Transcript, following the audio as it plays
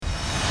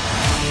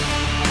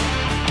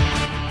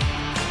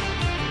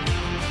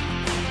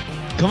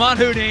Come on,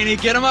 Houdini.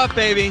 Get him up,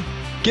 baby.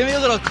 Give me a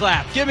little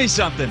clap. Give me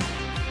something.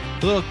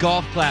 A little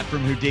golf clap from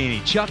Houdini.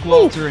 Chuck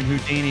Walter and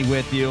Houdini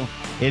with you.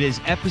 It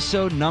is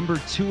episode number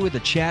 2 of the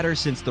Chatter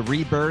since the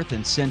rebirth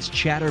and since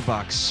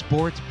Chatterbox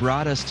Sports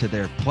brought us to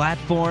their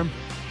platform.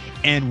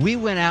 And we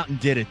went out and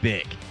did it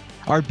big.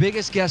 Our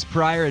biggest guest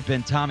prior had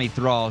been Tommy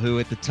Thrall, who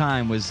at the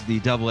time was the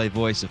AA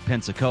voice of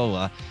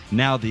Pensacola,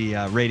 now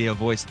the radio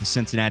voice of the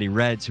Cincinnati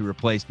Reds, who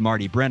replaced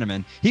Marty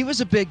Brennaman. He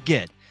was a big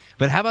get.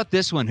 But how about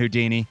this one,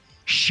 Houdini?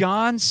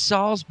 Sean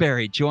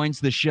Salisbury joins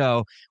the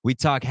show. We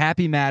talk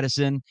Happy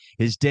Madison,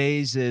 his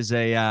days as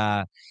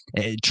a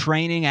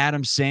training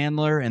Adam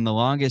Sandler in The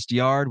Longest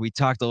Yard. We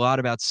talked a lot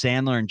about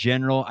Sandler in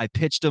general. I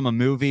pitched him a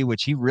movie,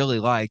 which he really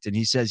liked, and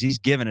he says he's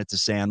giving it to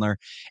Sandler,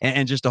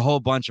 and just a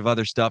whole bunch of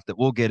other stuff that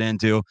we'll get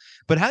into.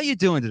 But how you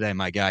doing today,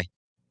 my guy?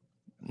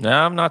 No,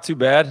 I'm not too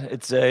bad.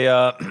 It's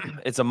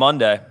a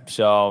Monday,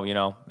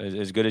 so,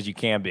 as good as you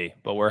can be.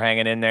 But we're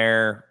hanging in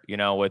there,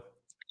 with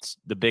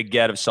the big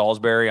get of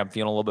Salisbury. I'm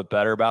feeling a little bit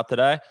better about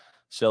today.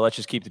 So let's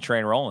just keep the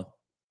train rolling.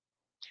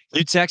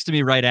 You texted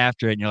me right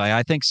after it, and you're like,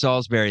 I think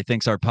Salisbury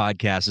thinks our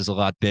podcast is a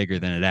lot bigger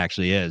than it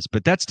actually is.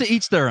 But that's to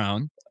each their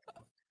own.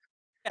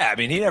 Yeah, I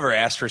mean, he never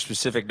asked for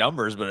specific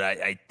numbers, but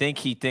I think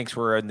he thinks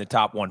we're in the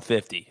top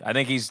 150. I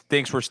think he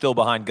thinks we're still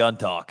behind Gun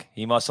Talk.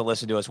 He must have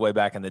listened to us way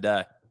back in the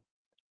day.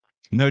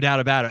 No doubt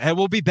about it. And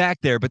we'll be back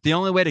there, but the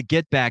only way to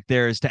get back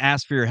there is to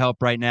ask for your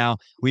help right now.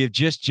 We have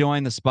just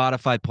joined the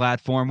Spotify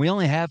platform. We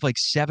only have like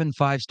 7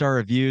 5-star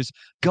reviews.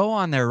 Go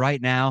on there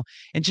right now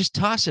and just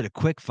toss it a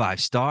quick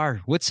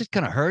 5-star. What's it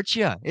going to hurt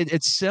you?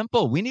 It's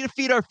simple. We need to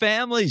feed our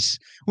families.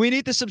 We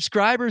need the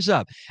subscribers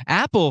up.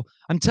 Apple,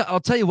 I'll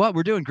tell you what,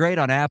 we're doing great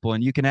on Apple,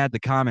 and you can add the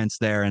comments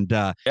there. And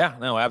yeah,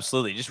 no,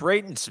 absolutely. Just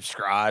rate and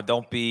subscribe.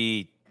 Don't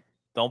be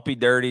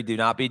dirty. Do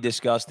not be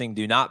disgusting.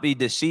 Do not be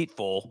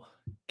deceitful.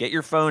 Get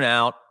your phone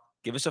out,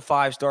 give us a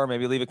 5-star,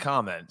 maybe leave a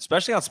comment,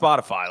 especially on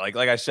Spotify. Like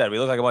I said, we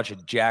look like a bunch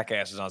of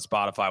jackasses on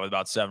Spotify with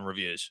about 7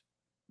 reviews.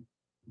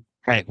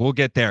 Hey, we'll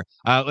get there.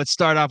 Let's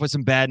start off with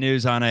some bad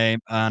news on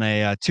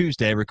a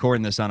Tuesday,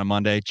 recording this on a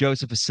Monday.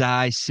 Joseph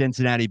Ossai,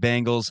 Cincinnati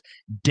Bengals,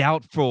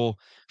 doubtful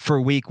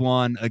for week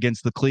 1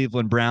 against the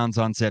Cleveland Browns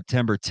on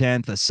September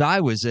 10th.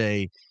 Ossai was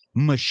a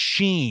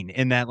machine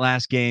in that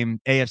last game,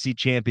 AFC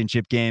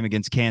Championship game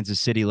against Kansas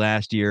City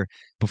last year,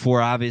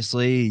 before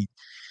obviously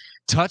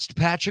touched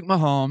Patrick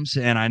Mahomes,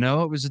 and I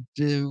know it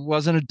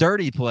wasn't a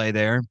dirty play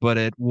there, but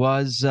it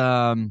was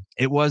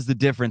the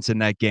difference in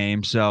that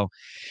game. So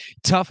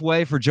tough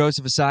way for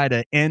Joseph Ossai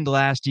to end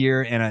last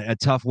year, and a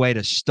tough way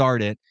to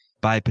start it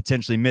by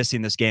potentially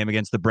missing this game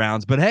against the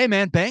Browns. But hey,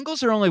 man,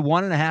 Bengals are only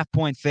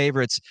 1.5-point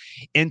favorites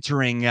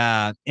entering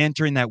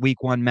that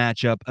week 1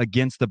 matchup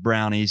against the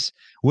Brownies.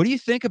 What do you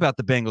think about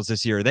the Bengals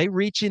this year? Are they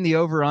reaching the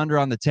over/under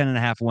on the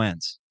 10.5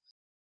 wins?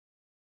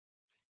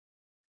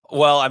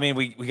 Well, I mean,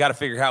 we got to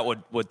figure out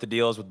what the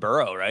deal is with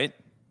Burrow, right?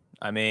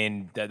 I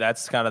mean,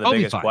 that's kind of the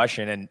biggest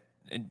question.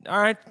 And all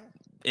right,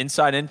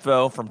 inside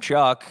info from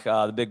Chuck,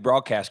 the big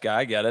broadcast guy,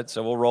 I get it.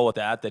 So we'll roll with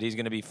that he's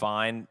going to be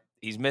fine.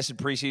 He's missing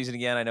preseason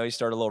again. I know he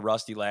started a little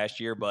rusty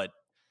last year, but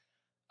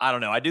I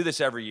don't know. I do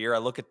this every year. I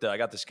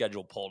got the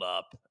schedule pulled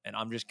up, and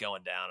I'm just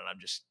going down,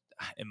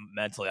 and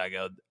mentally I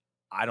go,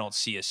 I don't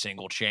see a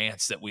single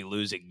chance that we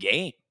lose a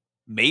game.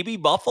 Maybe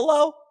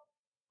Buffalo,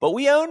 but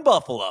we own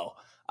Buffalo.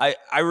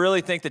 I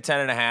really think the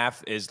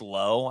 10.5 is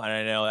low. And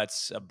I know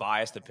that's a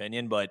biased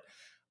opinion, but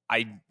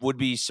I would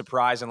be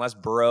surprised unless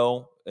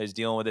Burrow is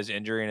dealing with his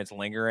injury and it's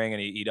lingering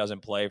and he doesn't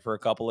play for a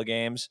couple of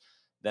games,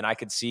 then I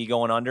could see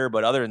going under.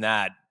 But other than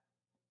that,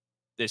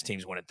 this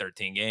team's winning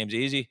 13 games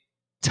easy.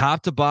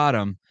 Top to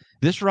bottom,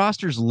 this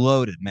roster's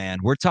loaded, man.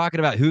 We're talking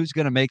about who's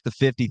going to make the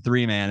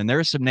 53 man. And there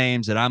are some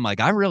names that I'm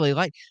like, I really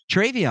like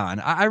Travion.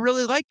 I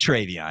really like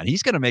Travion.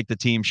 He's going to make the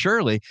team.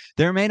 Surely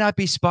there may not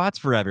be spots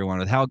for everyone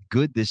with how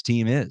good this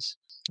team is.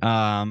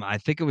 I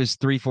think it was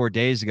 3-4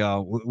 days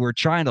ago. We're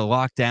trying to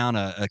lock down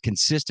a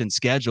consistent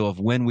schedule of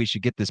when we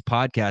should get this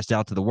podcast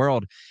out to the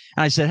world.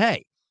 And I said,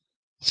 hey,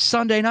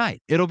 Sunday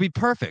night, it'll be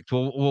perfect.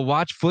 We'll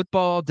watch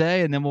football all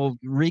day, and then we'll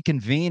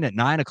reconvene at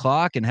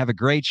 9:00 and have a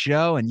great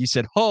show. And you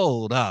said,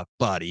 hold up,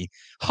 buddy.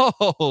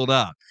 Hold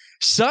up.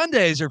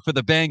 Sundays are for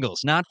the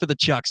Bengals, not for the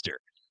Chuckster.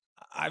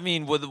 I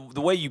mean, with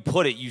the way you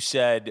put it, you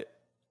said,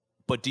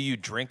 but do you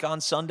drink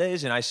on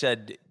Sundays? And I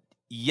said,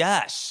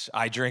 yes,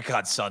 I drink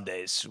on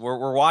Sundays.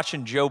 We're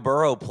watching Joe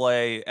Burrow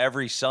play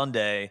every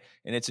Sunday,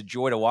 and it's a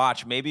joy to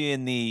watch. Maybe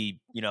in the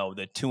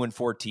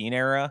 2-14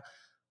 era,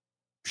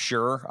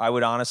 sure, I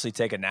would honestly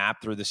take a nap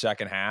through the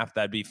second half.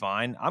 That'd be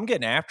fine. I'm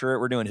getting after it.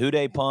 We're doing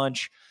Houday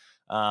Punch.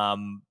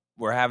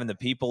 We're having the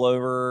people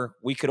over.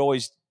 We could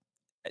always,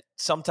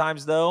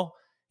 sometimes though,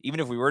 even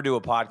if we were to do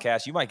a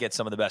podcast, you might get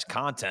some of the best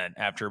content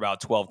after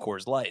about 12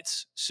 Coors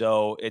Lights.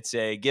 So it's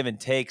a give and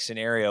take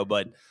scenario,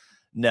 but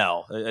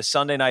no, a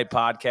Sunday night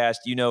podcast,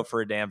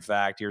 for a damn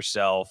fact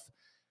yourself,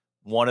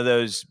 one of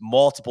those,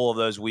 multiple of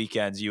those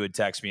weekends, you would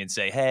text me and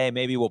say, hey,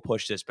 maybe we'll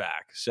push this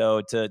back.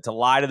 So to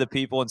lie to the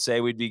people and say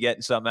we'd be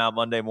getting something out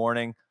Monday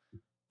morning,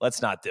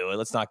 let's not do it.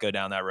 Let's not go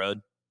down that road.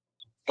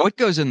 What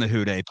goes in the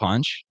Houday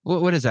Punch?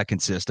 What does that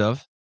consist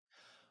of?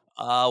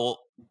 Well,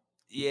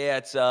 yeah,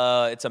 it's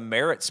a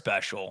merit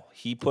special.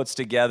 He puts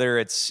together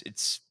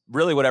it's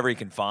really whatever he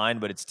can find,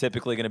 but it's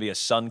typically going to be a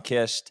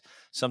sun-kissed,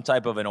 some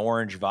type of an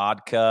orange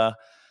vodka,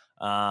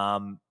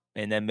 and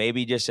then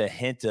maybe just a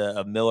hint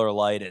of Miller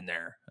Lite in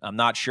there. I'm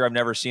not sure. I've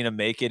never seen him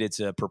make it. It's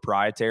a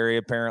proprietary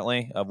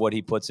apparently of what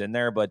he puts in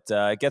there, but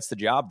it gets the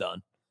job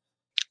done.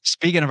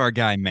 Speaking of our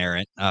guy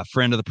Merritt, a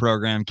friend of the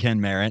program,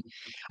 Ken Merritt,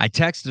 I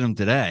texted him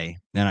today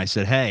and I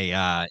said, "Hey,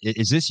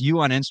 is this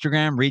you on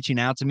Instagram reaching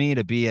out to me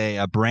to be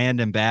a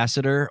brand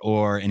ambassador?"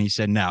 And he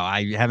said, "No,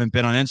 I haven't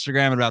been on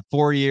Instagram in about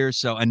 4 years."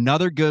 So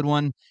another good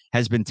one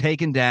has been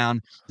taken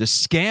down. The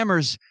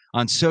scammers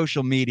on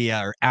social media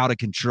are out of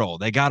control.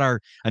 They got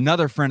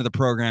another friend of the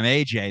program,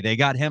 AJ. They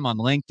got him on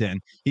LinkedIn.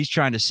 He's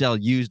trying to sell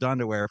used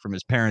underwear from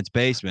his parents'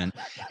 basement,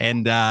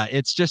 and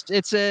it's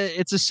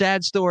a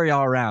sad story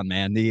all around,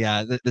 man. The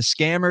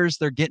scammers,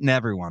 they're getting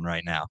everyone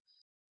right now.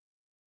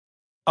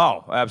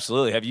 Oh,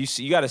 absolutely.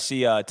 You got to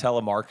see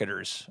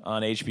Telemarketers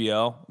on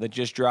HBO that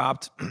just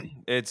dropped.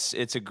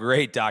 It's a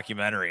great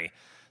documentary.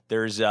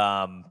 There's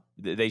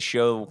they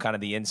show kind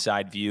of the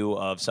inside view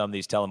of some of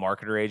these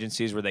telemarketer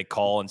agencies where they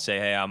call and say,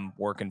 "Hey, I'm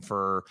working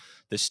for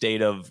the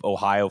state of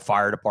Ohio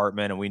Fire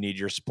Department and we need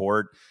your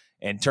support."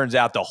 And turns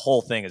out the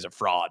whole thing is a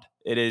fraud.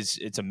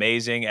 It's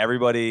amazing.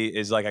 Everybody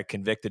is like a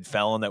convicted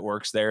felon that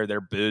works there.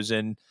 They're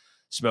boozing,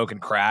 smoking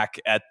crack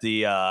at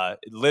the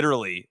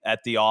literally at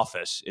the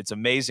office. It's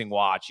amazing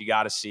watch. You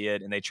got to see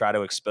it, and they try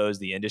to expose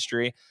the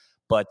industry.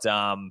 But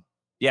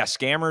yeah,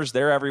 scammers,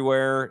 they're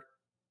everywhere.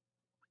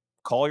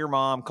 Call your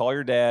mom, call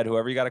your dad,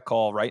 whoever you got to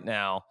call right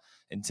now,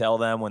 and tell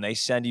them when they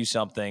send you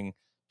something,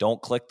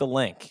 don't click the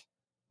link.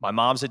 My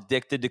mom's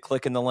addicted to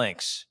clicking the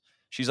links.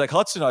 She's like,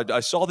 "Hudson, I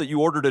saw that you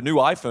ordered a new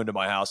iPhone to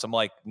my house." I'm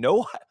like,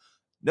 no,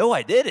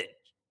 I didn't.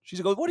 She's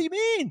like, "What do you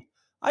mean?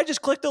 I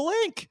just clicked the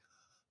link."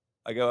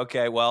 I go,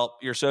 "Okay, well,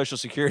 your social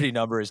security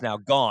number is now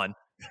gone."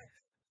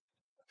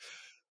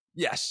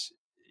 Yes.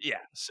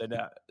 Yeah.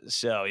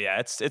 So yeah,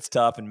 it's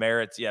tough. And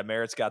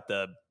Merritt's got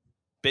the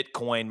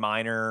Bitcoin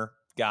miner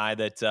guy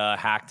that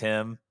hacked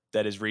him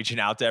that is reaching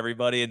out to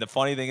everybody. And the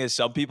funny thing is,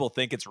 some people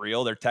think it's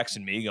real. They're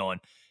texting me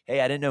going,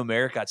 "Hey, I didn't know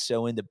Merritt got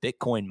so into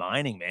Bitcoin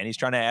mining, man. He's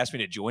trying to ask me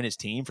to join his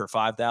team for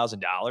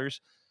 $5,000."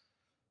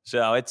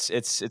 So it's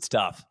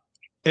tough.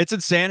 It's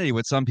insanity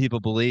what some people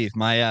believe.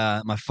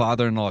 My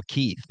father-in-law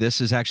Keith.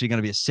 This is actually going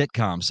to be a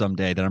sitcom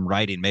someday that I'm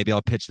writing. Maybe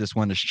I'll pitch this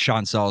one to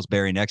Sean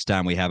Salisbury next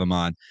time we have him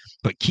on.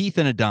 But Keith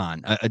and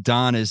Adon.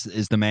 Adon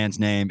is the man's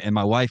name, and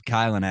my wife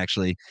Kylan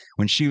actually,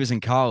 when she was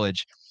in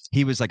college,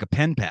 he was like a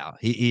pen pal.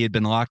 He had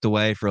been locked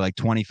away for like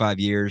 25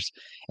 years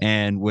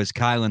and was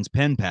Kylan's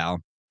pen pal.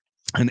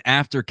 And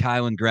after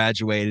Kylan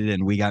graduated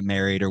and we got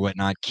married or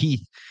whatnot,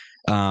 Keith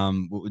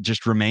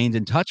just remained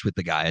in touch with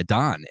the guy,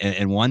 Adon.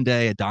 And one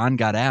day Adon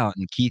got out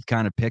and Keith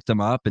kind of picked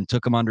him up and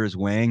took him under his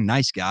wing.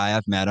 Nice guy.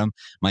 I've met him.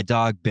 My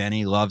dog,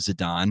 Benny, loves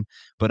Adon,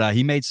 but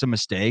he made some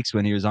mistakes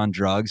when he was on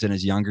drugs in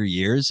his younger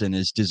years and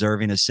is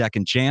deserving a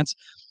second chance.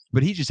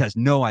 But he just has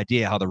no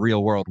idea how the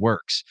real world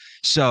works.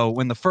 So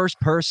when the first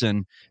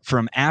person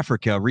from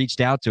Africa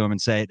reached out to him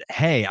and said,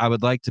 "Hey, I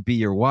would like to be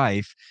your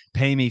wife,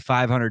 pay me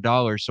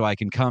 $500 so I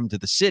can come to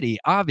the city,"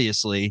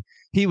 obviously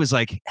he was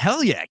like,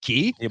 "Hell yeah,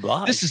 Keith. He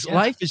obliged. Yeah.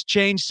 Life has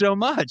changed so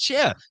much."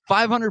 Yeah.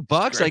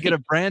 $500. I get a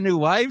brand new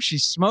wife.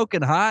 She's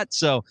smoking hot.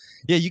 So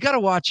yeah, you got to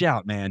watch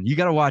out, man. You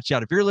got to watch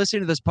out. If you're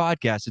listening to this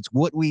podcast, it's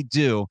what we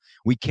do.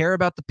 We care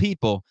about the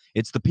people.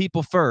 It's the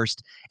people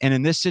first. And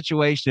in this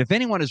situation, if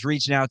anyone is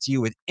reaching out to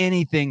you with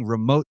anything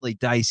remotely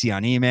dicey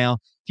on email,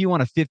 if you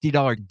want a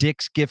 $50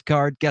 Dick's gift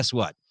card, guess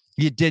what?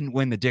 You didn't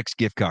win the Dick's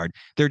gift card.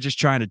 They're just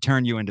trying to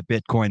turn you into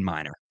Bitcoin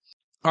miner.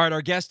 All right,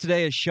 our guest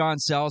today is Sean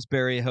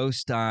Salisbury,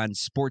 host on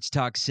Sports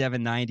Talk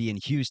 790 in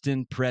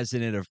Houston,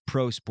 president of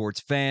Pro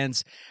Sports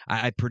Fans.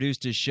 I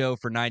produced his show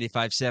for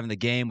 95.7 The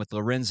Game with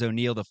Lorenzo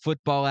Neal, the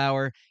Football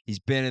Hour. He's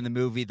been in the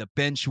movie The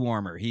Bench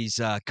Warmer. He's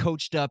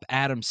coached up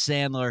Adam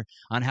Sandler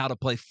on how to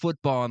play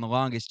football on the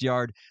longest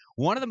yard.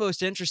 One of the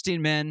most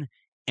interesting men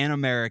in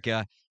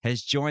America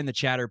has joined the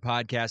Chatter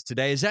podcast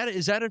today. Is that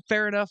a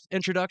fair enough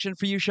introduction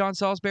for you, Sean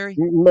Salisbury?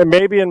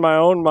 Maybe in my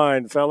own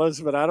mind,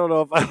 fellas, but I don't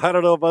know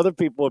if other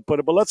people would put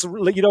it.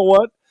 But you know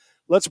what?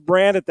 Let's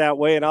brand it that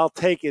way, and I'll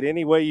take it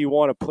any way you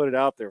want to put it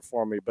out there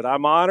for me. But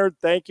I'm honored.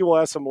 Thank you. We'll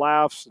have some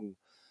laughs, and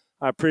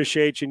I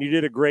appreciate you. And you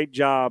did a great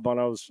job on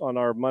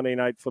our Monday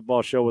Night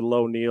Football show with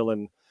Low Neal,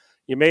 and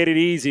you made it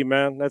easy,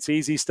 man. That's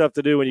easy stuff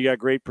to do when you got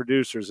great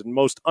producers. And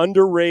most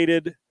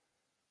underrated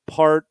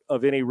part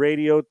of any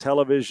radio,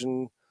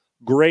 television,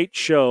 great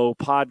show,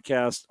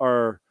 podcast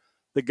are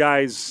the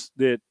guys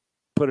that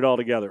put it all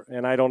together.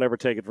 And I don't ever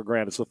take it for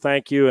granted. So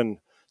thank you. And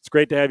it's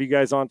great to have you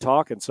guys on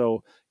talking.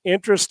 So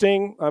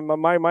interesting.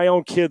 My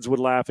own kids would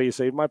laugh at you,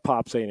 say, "My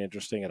pops ain't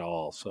interesting at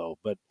all." So,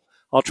 but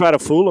I'll try to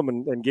fool them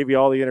and give you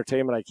all the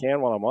entertainment I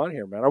can while I'm on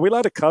here, man. Are we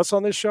allowed to cuss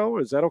on this show?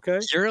 Is that okay?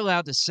 You're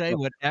allowed to say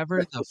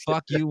whatever the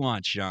fuck you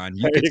want, Sean.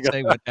 You There can you go.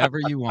 say whatever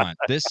you want.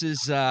 This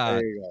is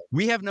There you go.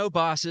 we have no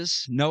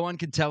bosses. No one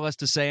can tell us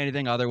to say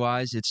anything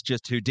otherwise. It's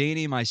just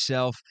Houdini,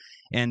 myself,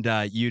 and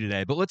you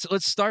today. But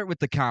let's start with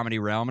the comedy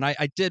realm. And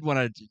I did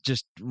want to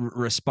just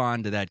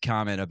respond to that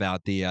comment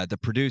about the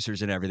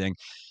producers and everything.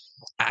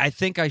 I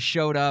think I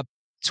showed up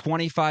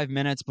 25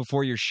 minutes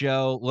before your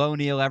show. Lo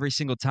Neal every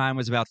single time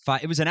was about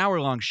 5. It was an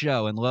hour-long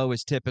show, and Lo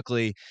is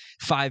typically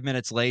 5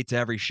 minutes late to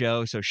every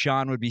show. So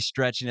Sean would be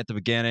stretching at the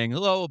beginning.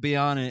 Lo will be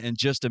on in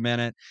just a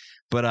minute.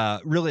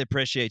 But really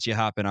appreciate you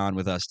hopping on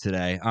with us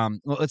today.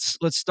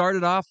 Let's start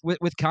it off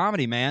with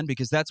comedy, man,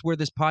 because that's where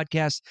this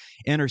podcast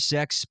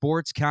intersects: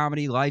 sports,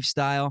 comedy,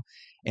 lifestyle.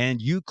 And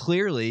you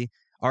clearly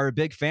are a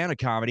big fan of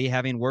comedy,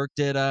 having worked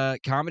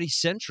at Comedy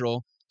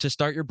Central to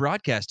start your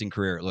broadcasting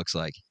career, it looks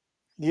like.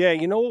 Yeah,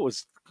 you know what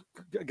was,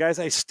 guys,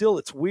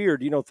 it's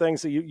weird,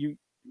 things that you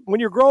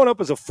when you're growing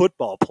up as a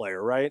football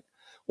player, right?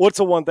 What's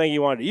the one thing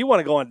you want to do? You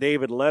want to go on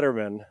David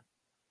Letterman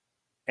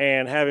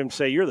and have him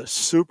say, you're the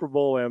Super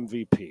Bowl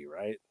MVP,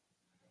 right?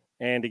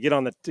 And to get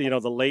on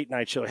the late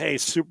night show, hey,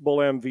 Super Bowl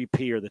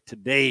MVP, or the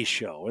Today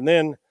Show. And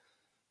then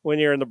when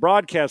you're in the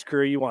broadcast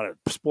career, you want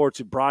a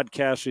sports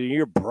broadcaster,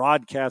 you're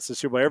broadcasting the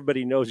Super Bowl.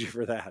 Everybody knows you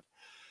for that.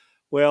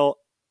 Well,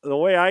 the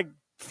way I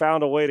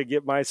found a way to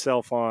get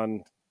myself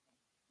on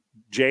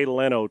Jay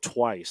Leno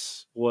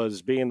twice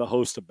was being the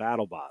host of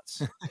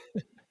BattleBots.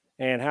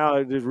 And how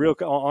it was real,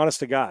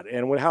 honest to God.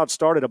 And how it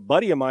started, a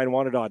buddy of mine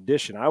wanted to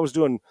audition.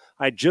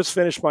 I just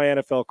finished my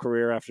NFL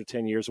career after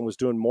 10 years and was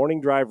doing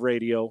morning drive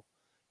radio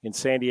in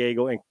San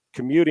Diego and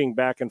commuting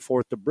back and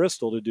forth to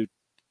Bristol to do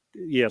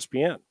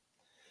ESPN.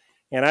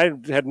 And I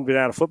hadn't been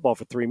out of football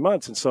for 3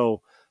 months. And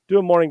so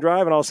doing morning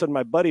drive, and all of a sudden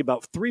my buddy,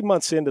 about 3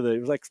 months into it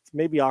was like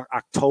maybe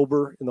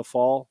October in the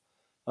fall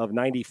of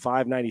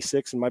 95,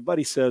 96. And my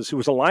buddy says, who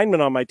was a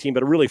lineman on my team,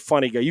 but a really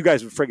funny guy. You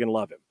guys would friggin'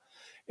 love him.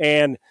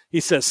 And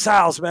he says,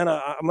 Sals, man,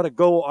 I'm going to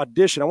go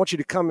audition. I want you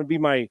to come and be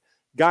my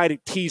guy to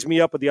tease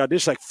me up at the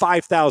audition. Like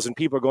 5,000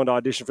 people are going to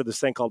audition for this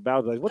thing called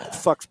BattleBots. Like, what the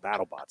fuck's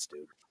BattleBots,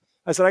 dude?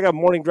 I said, I got a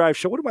morning drive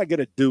show. What am I going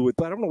to do with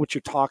that? I don't know what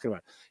you're talking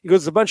about. He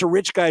goes, it's a bunch of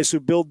rich guys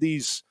who build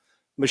these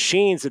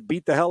machines that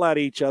beat the hell out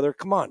of each other.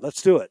 Come on,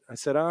 let's do it. I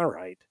said, all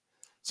right.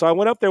 So I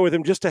went up there with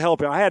him just to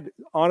help him.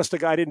 Honest to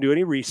God, I didn't do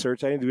any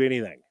research. I didn't do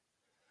anything.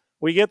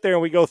 We get there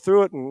and we go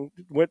through it, and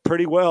it went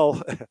pretty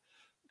well.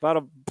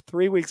 About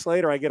 3 weeks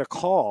later, I get a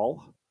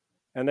call,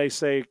 and they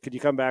say, could you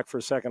come back for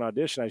a second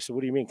audition? I said, what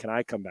do you mean, can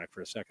I come back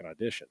for a second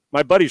audition?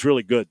 My buddy's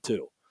really good,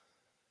 too.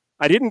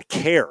 I didn't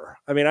care.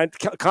 I mean,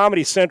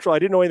 Comedy Central, I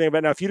didn't know anything about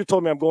it. Now, if you'd have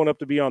told me I'm going up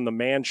to be on the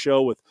Man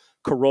Show with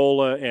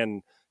Corolla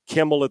and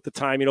Kimmel at the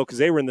time, because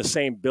they were in the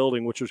same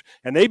building,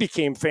 and they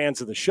became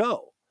fans of the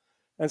show.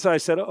 And so I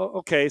said, oh,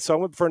 okay. So I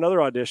went for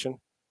another audition.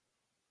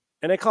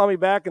 And they called me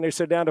back, and they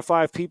said, down to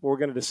 5 people, we're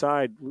going to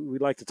decide.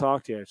 We'd like to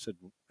talk to you. I said,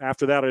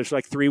 after that, it was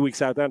like 3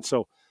 weeks out that.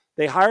 So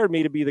they hired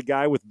me to be the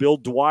guy with Bill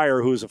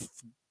Dwyer, who's a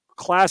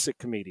classic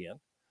comedian,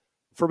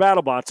 for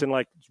BattleBots, and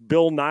like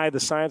Bill Nye, the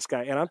science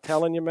guy. And I'm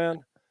telling you,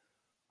 man,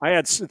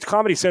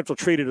 Comedy Central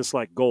treated us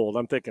like gold.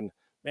 I'm thinking,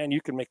 man, you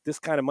can make this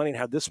kind of money and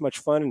have this much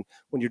fun, and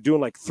when you're doing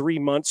like 3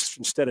 months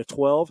instead of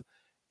 12.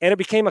 And it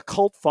became a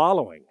cult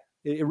following.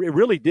 It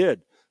really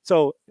did.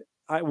 So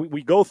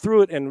we go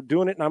through it and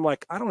doing it, and I'm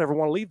like, I don't ever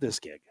want to leave this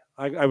gig.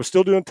 I was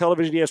still doing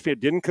television, ESPN. It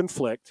didn't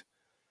conflict.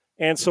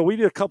 And so we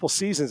did a couple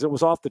seasons. It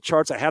was off the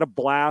charts. I had a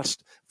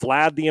blast,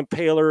 Vlad the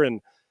Impaler, and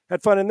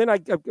had fun. And then I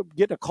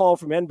get a call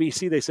from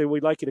NBC. They say,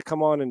 we'd like you to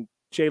come on, and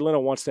Jay Leno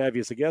wants to have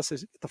you as a guest. I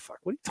said, what the fuck?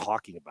 What are you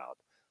talking about?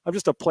 I'm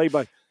just a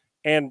play-by.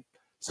 And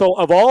so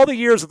of all the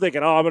years of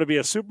thinking, I'm going to be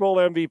a Super Bowl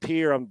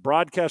MVP or I'm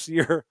broadcast of the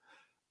year,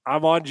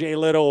 I'm on Jay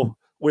Leno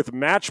with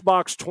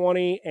Matchbox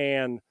 20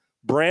 and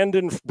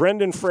Brendan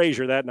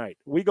Fraser that night.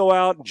 We go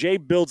out, and Jay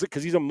builds it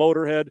because he's a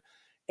motorhead,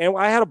 and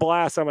I had a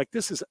blast. I'm like,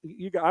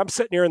 I'm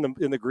sitting here in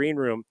the green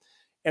room,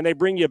 and they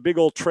bring you a big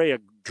old tray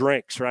of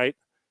drinks, right?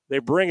 They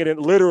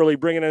literally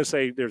bring it in and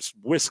say there's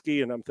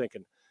whiskey, and I'm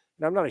thinking,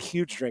 and I'm not a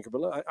huge drinker,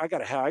 but I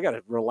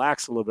gotta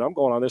relax a little bit. I'm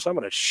going on this. I'm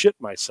gonna shit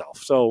myself.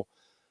 So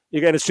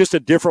again, it's just a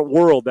different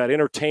world, that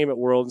entertainment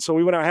world. And so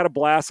we went out, had a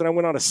blast, and I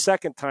went on a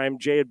second time.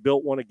 Jay had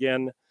built one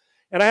again.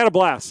 And I had a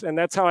blast, and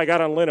that's how I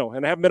got on Leno.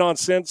 And I haven't been on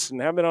since, and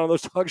haven't been on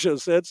those talk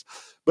shows since.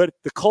 But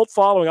the cult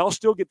following, I'll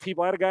still get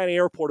people. I had a guy in the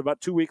airport about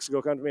 2 weeks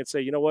ago come to me and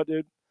say, you know what,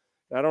 dude?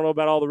 I don't know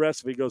about all the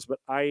rest of it. He goes, but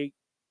I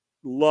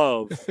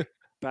love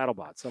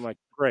BattleBots. I'm like,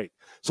 great.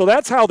 So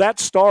that's how that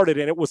started,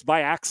 and it was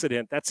by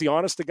accident. That's the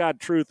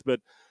honest-to-God truth. But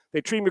they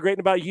treated me great. In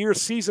about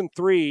season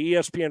 3,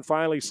 ESPN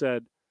finally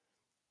said,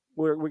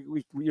 you're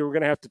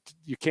going to have to,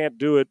 you can't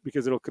do it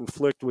because it'll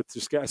conflict with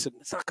this guy. I said,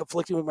 it's not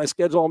conflicting with my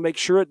schedule. I'll make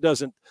sure it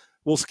doesn't.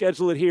 We'll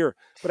schedule it here.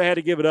 But I had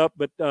to give it up.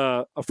 But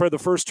for the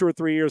first 2 or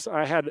 3 years,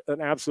 I had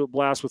an absolute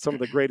blast with some of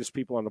the greatest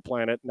people on the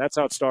planet. And that's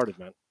how it started,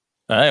 man.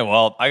 Hey,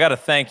 well, I got to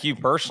thank you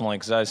personally,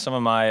 because some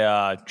of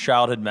my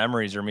childhood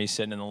memories are me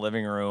sitting in the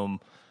living room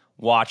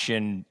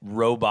watching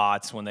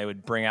robots when they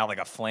would bring out like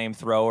a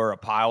flamethrower, a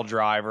pile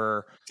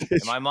driver. And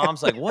my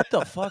mom's like, what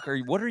the fuck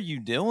what are you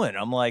doing?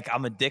 I'm like,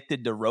 I'm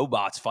addicted to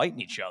robots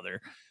fighting each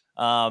other.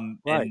 Right.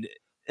 And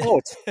Oh,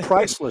 it's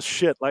priceless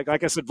shit. Like I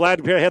said,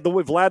 Vlad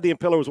the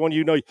Impaler was one,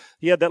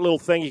 he had that little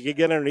thing you could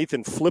get underneath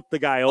and flip the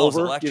guy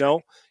over, He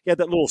had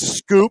that little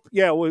scoop.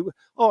 Yeah.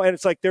 And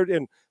it's like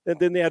and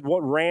then they had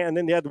one and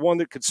then they had one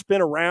that could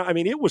spin around. I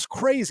mean, it was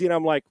crazy. And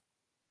I'm like,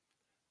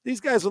 these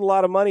guys with a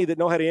lot of money that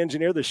know how to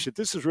engineer this shit.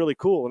 This is really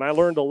cool. And I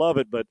learned to love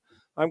it, but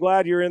I'm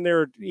glad you're in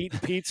there eating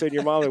pizza and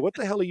your mom like, what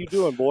the hell are you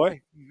doing,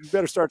 boy? You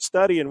better start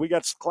studying. We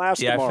got class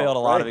tomorrow. I failed a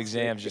lot of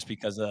exams just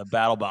because of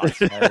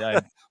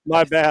BattleBots.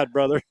 My bad,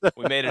 brother.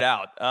 We made it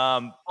out.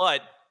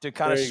 But to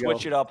kind of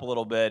switch it up a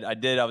little bit,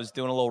 I was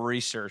doing a little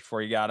research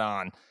before you got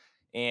on.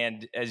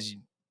 And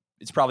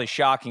it's probably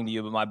shocking to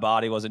you, but my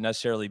body wasn't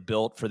necessarily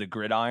built for the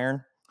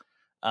gridiron.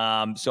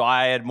 So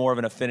I had more of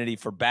an affinity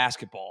for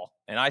basketball.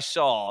 And I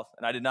saw,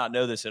 and I did not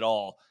know this at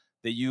all,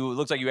 that it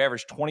looks like you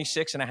averaged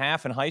 26 and a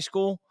half in high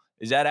school.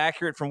 Is that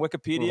accurate from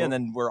Wikipedia? Mm-hmm. And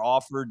then we're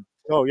offered.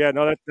 Oh yeah,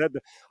 no,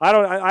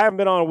 I haven't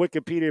been on a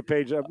Wikipedia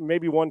page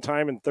maybe one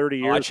time in 30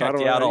 years. I checked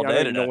you out all day. I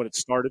don't even know when it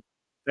started.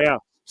 Yeah.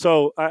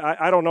 So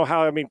I don't know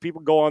how,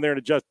 people go on there and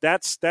adjust.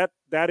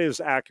 That is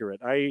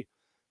accurate. I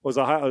was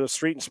a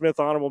Street and Smith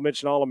honorable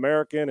mention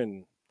All-American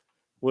and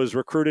was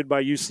recruited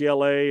by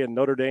UCLA and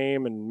Notre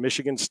Dame and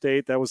Michigan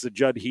State. That was the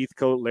Judd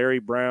Heathcote, Larry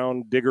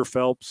Brown, Digger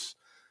Phelps.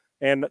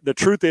 And the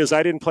truth is,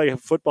 I didn't play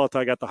football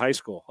until I got to high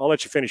school. I'll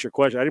let you finish your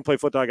question. I didn't play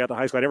football until I got to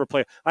high school.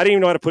 I didn't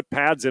even know how to put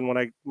pads in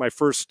when my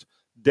first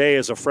day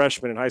as a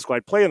freshman in high school.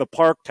 I'd play in the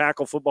park,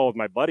 tackle football with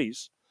my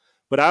buddies.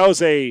 But I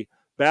was a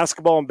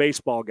basketball and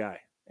baseball guy.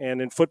 And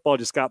then football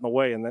just got in the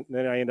way. And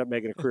then I ended up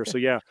making a career. So,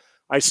 yeah,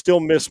 I still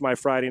miss my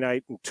Friday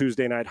night and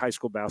Tuesday night high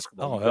school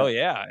basketball. Oh, hell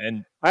yeah.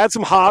 And I had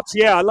some hops.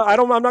 Yeah,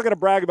 I'm not going to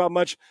brag about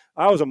much.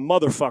 I was a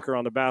motherfucker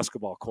on the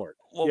basketball court.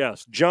 Well,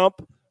 yes,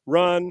 jump,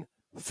 run,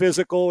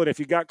 physical, and if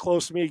you got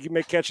close to me, you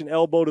may catch an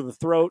elbow to the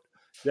throat.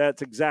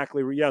 That's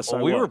exactly yes.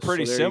 Well, we were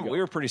pretty similar. We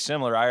were pretty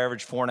similar. I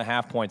averaged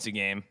 4.5 points a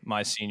game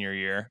my senior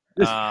year,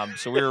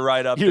 so we were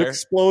right up you there. You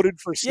exploded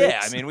for 6.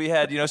 Yeah, I mean, we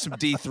had some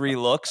D3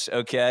 looks.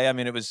 Okay, I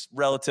mean, it was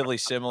relatively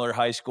similar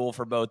high school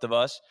for both of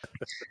us.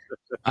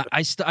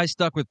 I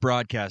stuck with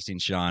broadcasting,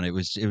 Sean. It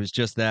was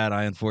just that.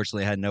 I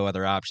unfortunately had no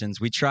other options.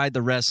 We tried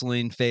the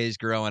wrestling phase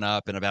growing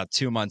up, and about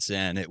 2 months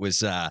in, it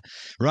was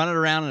running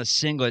around in a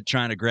singlet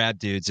trying to grab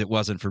dudes. It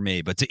wasn't for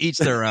me, but to each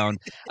their own.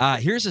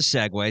 Here's a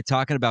segue,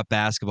 talking about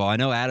basketball. I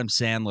know Adam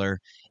Sandler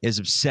is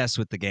obsessed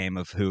with the game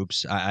of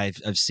hoops.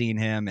 I've seen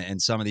him in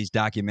some of these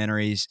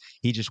documentaries.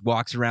 He just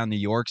walks around New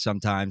York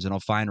sometimes, and he'll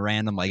find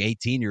random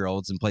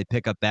 18-year-olds and play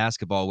pickup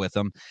basketball with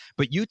them.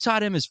 But you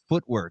taught him his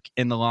footwork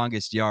in The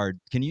Longest Yard.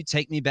 Can you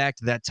take me back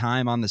to that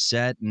time on the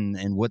set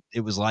and what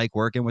it was like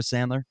working with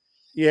Sandler?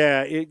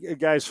 Yeah,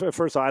 guys,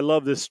 first of all, I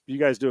love this. You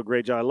guys do a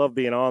great job. I love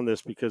being on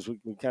this because we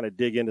can kind of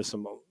dig into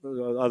some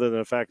other than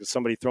the fact that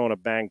somebody throwing a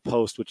bang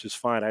post, which is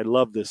fine. I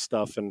love this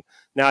stuff. And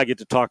now I get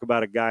to talk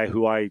about a guy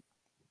who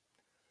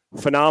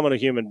phenomenal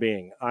human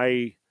being.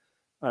 I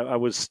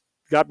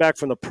got back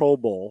from the Pro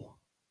Bowl,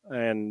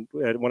 and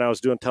when I was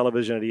doing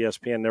television at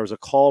ESPN, there was a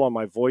call on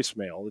my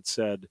voicemail that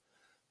said,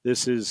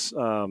 "This is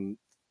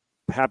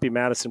Happy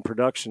Madison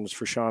Productions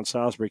for Sean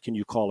Salisbury. Can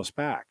you call us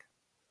back?"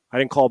 I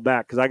didn't call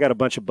back because I got a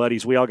bunch of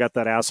buddies. We all got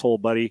that asshole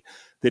buddy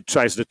that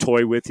tries to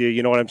toy with you.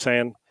 You know what I'm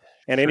saying?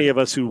 And any of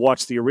us who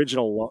watched the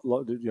original,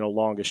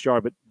 Longest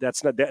Yard, but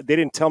that's not. They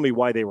didn't tell me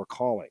why they were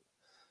calling.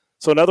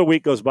 So another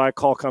week goes by.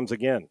 Call comes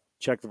again.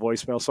 Check the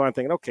voicemail. So I'm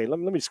thinking, okay, let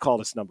me just call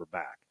this number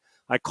back.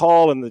 I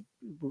call and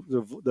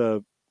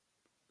the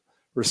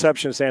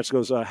receptionist answer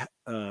goes,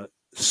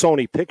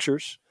 Sony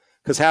Pictures,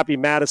 because Happy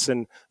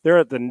Madison, they're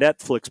at the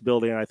Netflix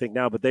building, I think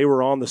now, but they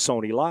were on the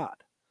Sony lot.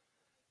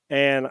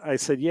 And I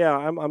said, yeah,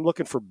 I'm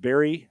looking for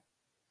Barry.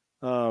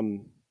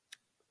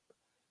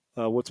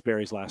 What's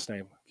Barry's last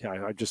name?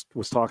 Yeah, I just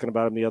was talking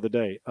about him the other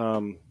day.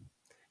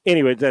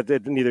 Anyway,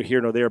 that neither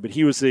here nor there, but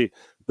he was the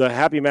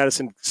Happy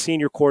Madison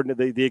senior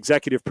coordinator, the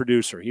executive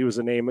producer. He was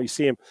the name. You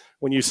see him,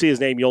 when you see his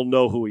name, you'll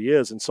know who he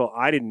is. And so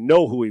I didn't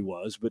know who he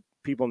was, but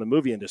people in the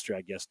movie industry,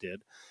 I guess,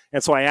 did.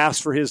 And so I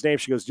asked for his name.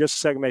 She goes, just a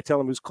second, may I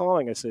tell him who's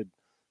calling? I said,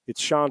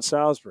 it's Sean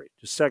Salisbury.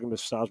 Just a second,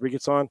 Mr. Salisbury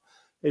gets on.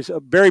 It's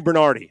Barry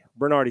Bernardi.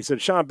 Bernardi said,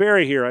 Sean,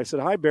 Barry here. I said,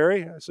 hi,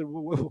 Barry. I said,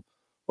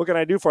 what can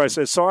I do for you? I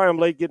said, sorry, I'm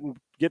late getting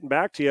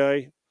back to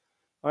you.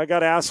 I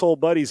got asshole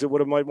buddies that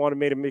might want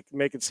to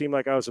make it seem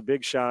like I was a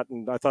big shot,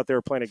 and I thought they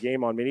were playing a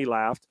game on me. And he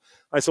laughed.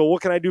 I said, well,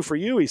 what can I do for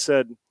you? He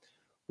said,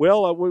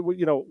 well,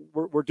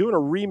 we're doing a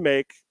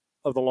remake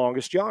of The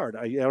Longest Yard.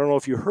 I don't know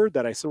if you heard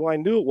that. I said, well, I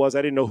knew it was.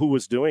 I didn't know who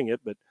was doing it,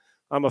 but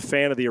I'm a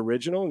fan of the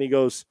original. And he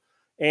goes,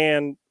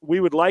 and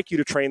we would like you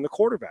to train the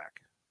quarterback.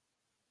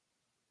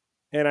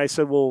 And I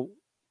said, well,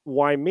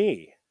 why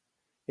me?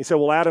 He said,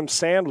 well, Adam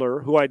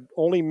Sandler, who I'd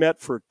only met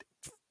for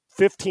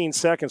 15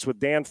 seconds with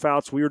Dan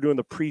Fouts, we were doing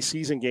the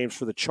preseason games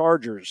for the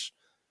Chargers.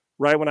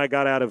 Right when I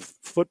got out of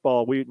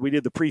football, we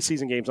did the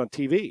preseason games on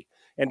TV.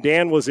 And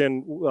Dan was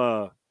in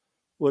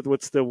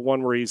what's the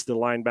one where he's the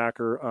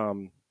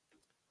linebacker?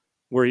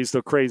 where he's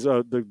the crazy,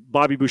 the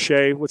Bobby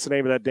Boucher. What's the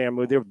name of that damn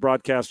movie? The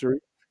broadcaster.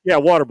 Yeah,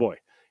 Waterboy.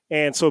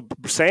 And so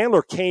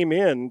Sandler came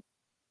in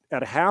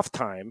at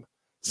halftime,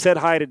 said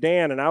hi to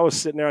Dan, and I was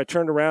sitting there. I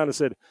turned around and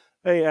said,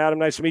 "Hey, Adam,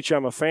 nice to meet you.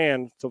 I'm a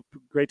fan. So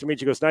great to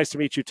meet you." He goes, "Nice to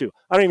meet you too."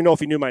 I don't even know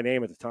if he knew my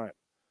name at the time.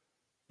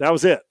 That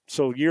was it.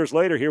 So years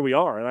later, here we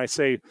are. And I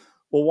say,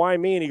 "Well, why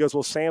me?" And he goes,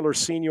 "Well, Sandler's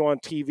seen you on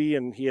TV,"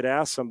 and he had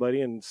asked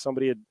somebody, and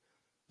somebody had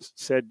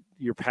said,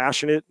 "You're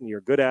passionate and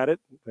you're good at it."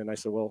 And I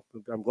said, "Well,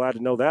 I'm glad to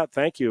know that.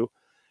 Thank you."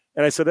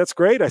 And I said, "That's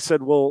great." I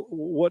said, "Well,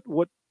 what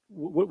do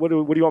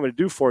you want me to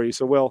do for you?" He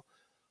said, "Well,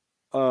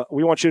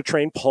 we want you to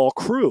train Paul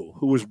Crewe,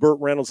 who was Burt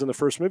Reynolds in the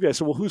first movie." I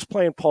said, "Well, who's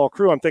playing Paul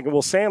Crewe?" I'm thinking,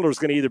 well, Sandler's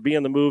going to either be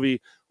in the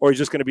movie or he's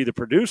just going to be the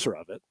producer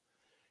of it.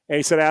 And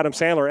he said, "Adam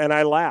Sandler." And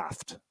I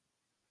laughed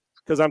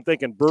because I'm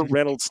thinking Burt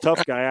Reynolds,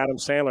 tough guy, Adam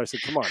Sandler. I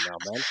said, "Come on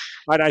now, man."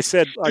 And I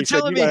said, You're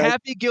telling me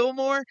Happy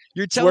Gilmore?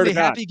 You're telling me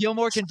Happy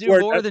Gilmore can do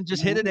more than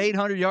just hit it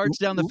 800 yards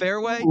down the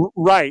fairway?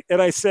 Right.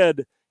 And I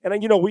said,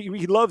 and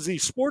he loves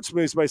these sports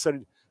movies, but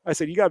I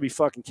said, "You got to be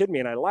fucking kidding me."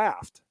 And I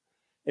laughed.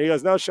 And he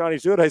goes, "No, Sean,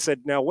 he's doing it." I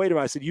said, "Now, wait a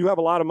minute." I said, "You have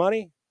a lot of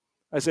money?"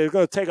 I said, "It's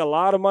going to take a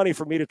lot of money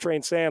for me to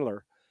train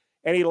Sandler."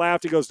 And he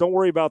laughed. He goes, "Don't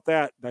worry about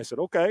that." And I said,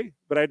 "Okay."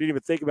 But I didn't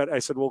even think about it. I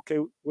said, "Well, okay,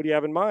 what do you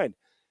have in mind?"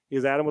 He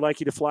goes, "Adam would like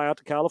you to fly out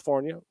to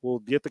California. We'll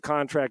get the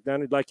contract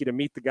done. He'd like you to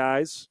meet the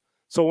guys."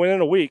 So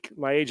within a week,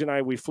 my agent and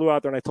I, we flew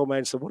out there, and I told my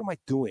agent, I said, "What am I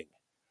doing?"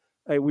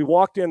 We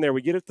walked in there.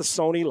 We get at the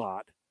Sony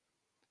lot,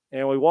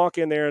 and we walk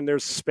in there, and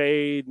there's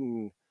Spade,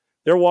 and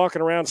they're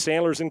walking around.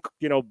 Sandler's in,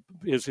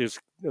 his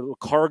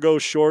cargo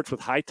shorts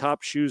with high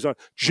top shoes on,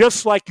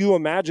 just like you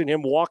imagine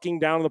him walking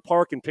down the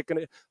park and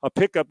picking a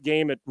pickup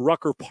game at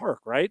Rucker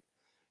Park, right?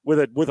 With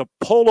a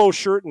polo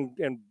shirt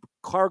and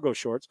cargo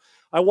shorts.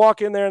 I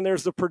walk in there, and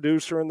there's the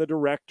producer and the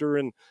director,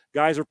 and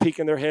guys are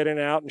peeking their head in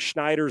and out, and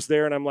Schneider's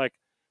there, and I'm like,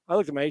 I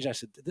looked at my agent. I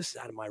said, "This is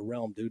out of my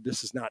realm, dude.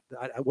 This is not.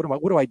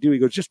 What do I do?" He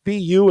goes, "Just be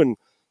you and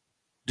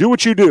do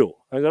what you do."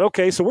 I said,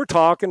 "Okay." So we're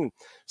talking.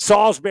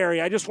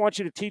 "Salisbury, I just want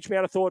you to teach me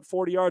how to throw it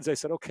 40 yards. I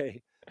said,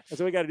 "Okay." I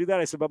said, "We got to do that."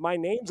 I said, "But my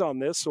name's on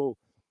this, so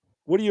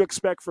what do you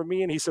expect from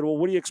me?" And he said, "Well,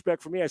 what do you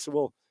expect from me?" I said,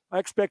 "Well, I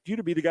expect you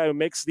to be the guy who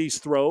makes these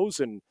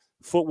throws and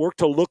footwork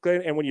to look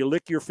at, and when you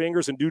lick your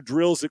fingers and do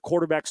drills that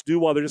quarterbacks do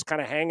while they're just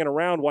kind of hanging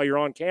around while you're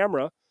on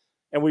camera."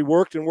 And we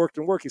worked and worked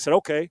and worked. He said,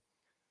 "Okay."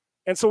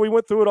 And so we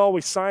went through it all.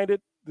 We signed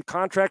it. The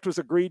contract was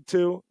agreed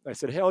to. I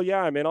said, "Hell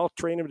yeah, I'm in. I'll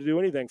train him to do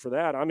anything for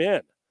that. I'm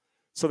in."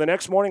 So the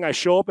next morning I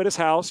show up at his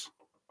house,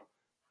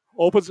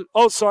 opens it.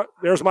 Oh, sorry.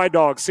 There's my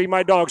dogs. See,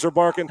 my dogs are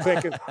barking,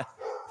 thinking,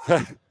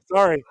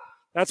 sorry,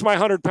 that's my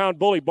 100-pound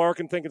bully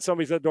barking, thinking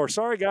somebody's at the door.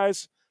 Sorry,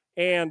 guys.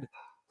 And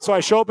so I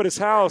show up at his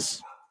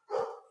house.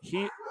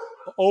 He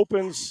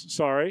opens,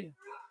 sorry.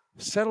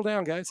 Settle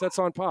down, guys. That's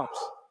on Pops.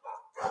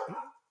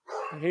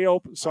 He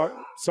opens,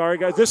 sorry,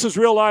 guys. This is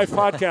real live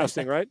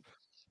podcasting, right?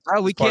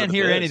 Oh, we can't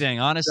hear anything.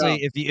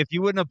 Honestly, if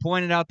you wouldn't have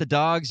pointed out the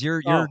dogs,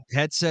 your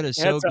headset is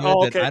so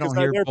good that I don't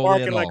hear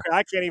Bully at all.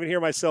 I can't even hear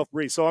myself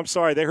breathe. So I'm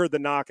sorry. They heard the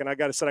knock, and I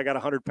got a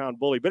 100-pound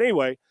bully. But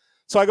anyway,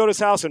 so I go to his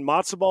house, and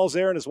matzo ball's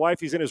there, and his wife,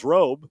 he's in his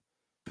robe,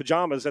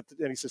 pajamas, and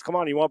he says, "Come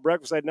on, you want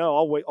breakfast?" I said, "No,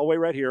 I'll wait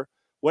right here."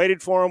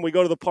 Waited for him. We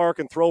go to the park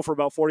and throw for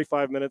about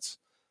 45 minutes.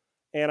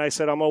 And I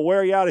said, "I'm going to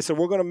wear you out." I said,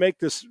 "We're going to make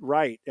this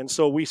right." And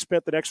so we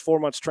spent the next 4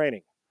 months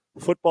training.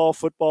 Football,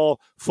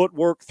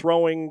 footwork,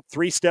 throwing,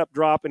 3-step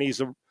drop, and he's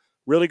a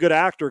really good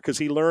actor because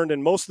he learned,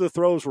 and most of the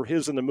throws were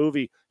his in the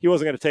movie. He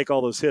wasn't going to take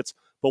all those hits.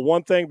 But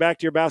one thing, back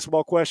to your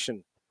basketball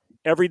question,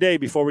 every day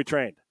before we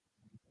trained,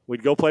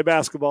 we'd go play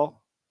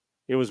basketball.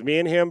 It was me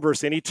and him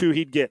versus any two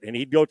he'd get, and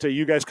he'd go to,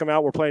 "You guys come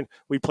out, we're playing."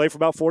 We'd play for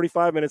about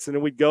 45 minutes, and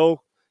then we'd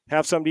go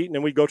have something to eat, and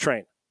then we'd go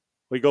train.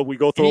 We go throw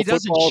football. He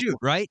doesn't shoot,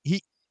 right?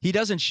 He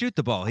doesn't shoot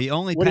the ball. He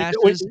only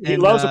passes. He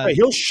loves to play.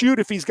 He'll shoot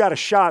if he's got a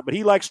shot, but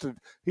he likes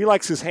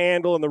his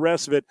handle and the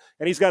rest of it.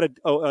 And he's got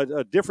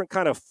a different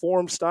kind of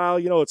form style.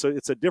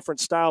 It's a different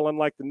style,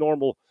 unlike the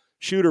normal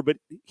shooter, but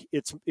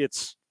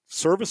it's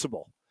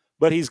serviceable.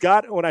 But he's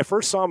got. When I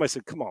first saw him, I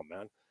said, "Come on,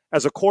 man."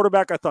 As a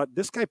quarterback, I thought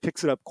this guy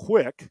picks it up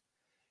quick,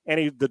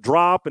 and the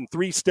drop and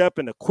 3-step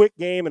and the quick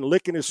game and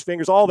licking his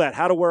fingers, all that.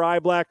 How to wear eye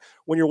black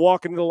when you're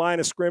walking to the line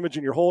of scrimmage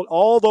and you're holding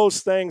all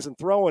those things and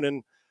throwing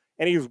and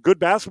he was a good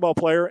basketball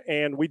player,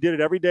 and we did it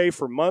every day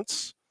for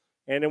months.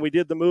 And then we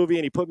did the movie,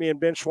 and he put me in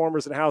Bench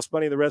Warmers and House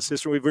Bunny, and the rest of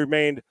history. We've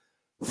remained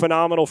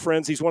phenomenal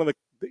friends. He's one of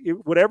the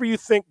 – whatever you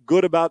think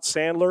good about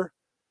Sandler,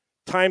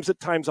 times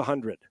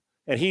 100.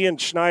 And he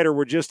and Schneider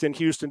were just in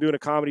Houston doing a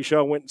comedy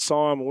show, went and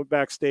saw him and went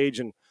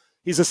backstage. And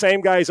he's the same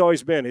guy he's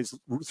always been. He's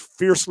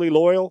fiercely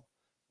loyal,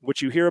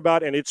 which you hear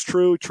about, and it's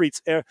true.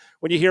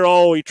 When you hear,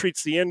 he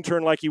treats the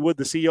intern like he would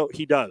the CEO,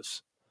 he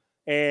does.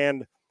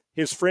 And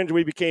his friends,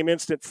 we became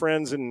instant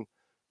friends, and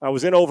I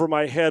was in over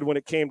my head when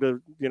it came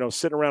to,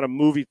 sitting around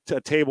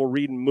a table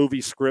reading movie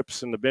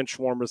scripts and the Bench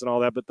Warmers and all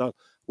that. But the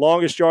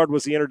longest yard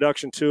was the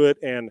introduction to it,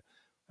 and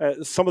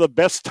some of the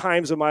best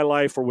times of my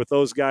life were with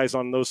those guys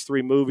on those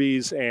 3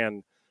 movies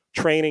and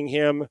training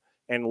him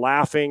and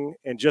laughing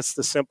and just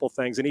the simple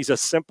things. And he's a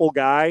simple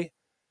guy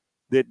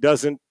that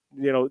doesn't,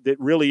 that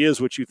really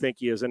is what you think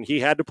he is. And he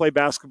had to play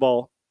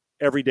basketball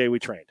every day we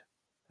trained,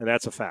 and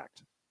that's a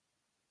fact.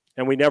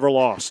 And we never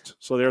lost,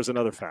 so there's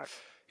another fact.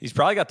 He's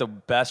probably got the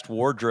best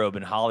wardrobe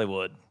in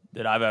Hollywood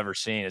that I've ever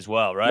seen as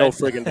well, right? No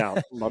friggin'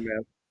 doubt, my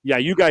man. Yeah,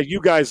 you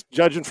guys,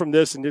 judging from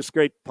this and this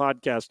great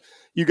podcast,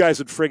 you guys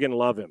would friggin'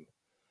 love him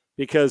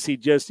because he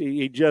just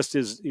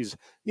is. He's,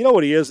 you know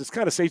what he is? It's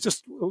kind of safe.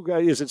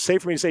 Is it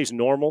safe for me to say he's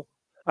normal?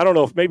 I don't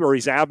know if maybe or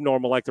he's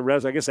abnormal like the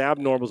rest. I guess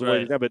abnormal is the way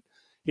he's but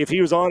if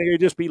he was on here,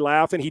 he'd just be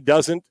laughing. He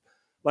doesn't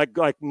like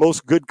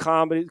most good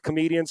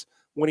comedians.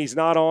 When he's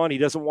not on, he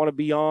doesn't want to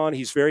be on.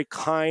 He's very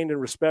kind and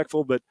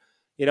respectful, but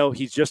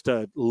he's just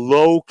a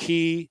low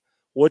key.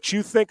 What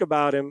you think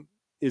about him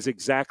is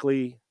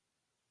exactly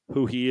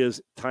who he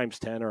is times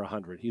 10 or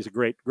 100. He's a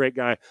great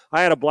guy.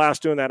 I had a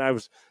blast doing that. I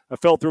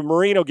felt through.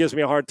 Marino gives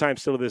me a hard time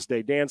still to this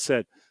day. Dan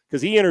said,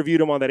 because he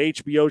interviewed him on that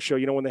HBO show,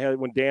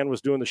 when Dan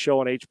was doing the show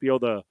on HBO,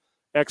 the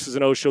X's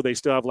and O's show they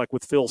still have, like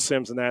with Phil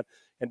Simms and that.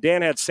 And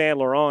Dan had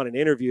Sandler on and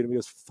interviewed him. He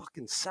goes,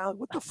 fucking Sal,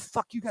 what the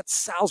fuck you got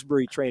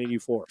Salisbury training you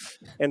for?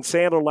 And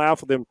Sandler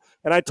laughed with him.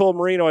 And I told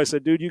Marino, I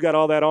said, dude, you got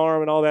all that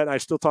arm and all that. And I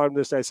still talk to him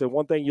this day. I said,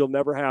 one thing you'll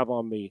never have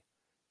on me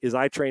is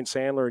I trained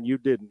Sandler and you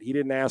didn't. He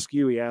didn't ask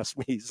you, he asked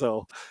me.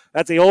 So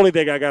that's the only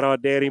thing I got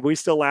on Danny. We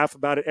still laugh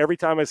about it. Every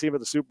time I see him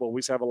at the Super Bowl, we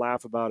just have a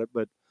laugh about it.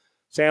 But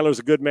Sandler's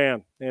a good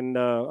man. And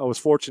I was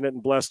fortunate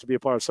and blessed to be a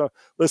part of it. So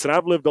listen,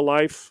 I've lived a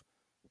life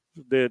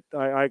that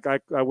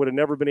I would have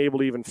never been able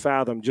to even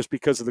fathom just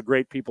because of the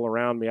great people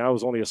around me. I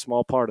was only a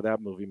small part of that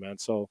movie, man.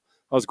 So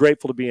I was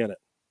grateful to be in it.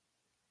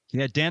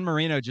 Yeah, Dan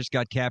Marino just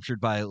got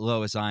captured by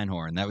Lois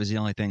Einhorn. That was the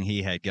only thing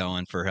he had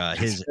going for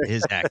his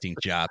acting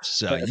chops.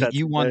 So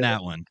you won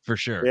that one for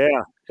sure.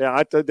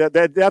 Yeah.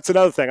 That's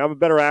another thing. I'm a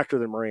better actor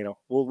than Marino.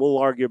 We'll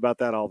argue about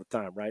that all the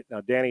time, right?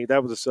 Now, Danny,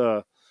 that was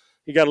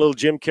you got a little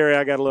Jim Carrey,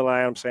 I got a little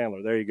Adam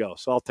Sandler. There you go.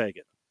 So I'll take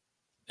it.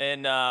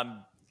 And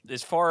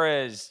as far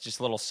as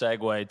just a little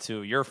segue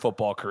to your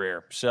football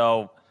career,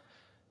 so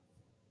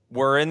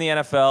we're in the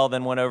NFL,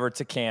 then went over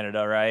to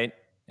Canada, right?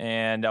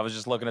 And I was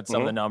just looking at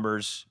some of the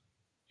numbers.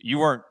 You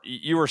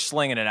were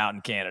slinging it out in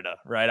Canada,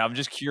 right? I'm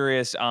just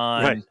curious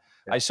on, right.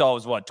 I saw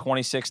it was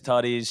 26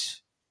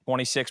 tutties,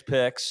 26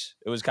 picks.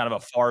 It was kind of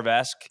a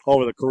Favre-esque.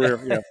 Over the career,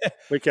 yeah.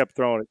 We kept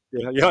throwing it.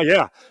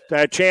 Yeah.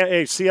 That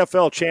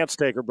CFL chance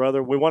taker,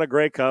 brother. We won a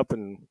Grey Cup,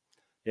 and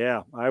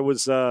yeah, I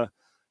was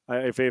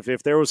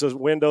if there was a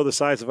window the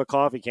size of a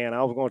coffee can,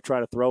 I was going to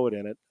try to throw it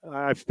in it.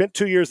 I spent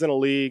 2 years in a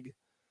league,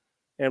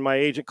 and my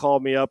agent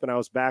called me up, and I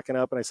was backing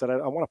up, and I said,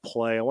 I want to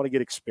play. I want to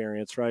get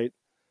experience, right?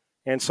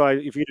 And so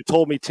if you'd have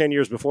told me 10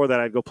 years before that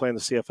I'd go play in the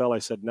CFL, I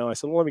said no. I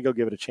said, well, let me go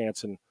give it a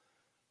chance. And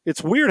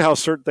it's weird how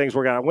certain things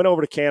work out. I went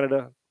over to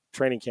Canada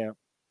training camp,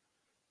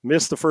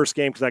 missed the first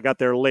game because I got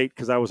there late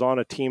because I was on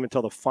a team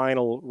until the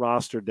final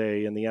roster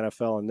day in the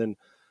NFL. And then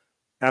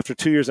after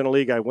 2 years in the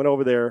league, I went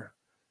over there,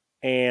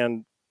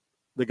 and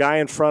the guy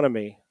in front of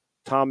me,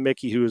 Tom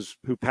Mickey, who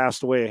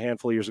passed away a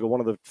handful of years ago, one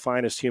of the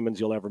finest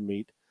humans you'll ever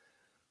meet,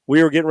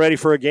 we were getting ready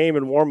for a game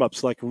in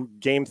warm-ups, like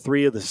game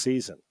 3 of the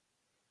season.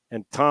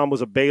 And Tom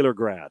was a Baylor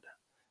grad,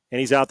 and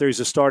he's out there. He's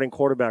a starting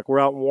quarterback. We're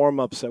out in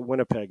warm-ups at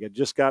Winnipeg. I'd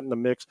just gotten the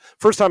mix.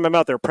 First time I'm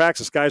out there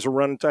practice, guys are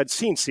running. I'd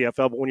seen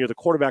CFL, but when you're the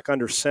quarterback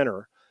under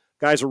center,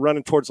 guys are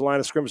running towards the line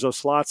of scrimmage, those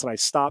slots, and I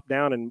stopped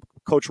down, and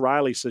Coach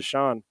Riley says,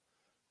 Sean,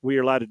 we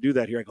are allowed to do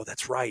that here. I go,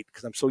 that's right,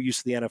 because I'm so used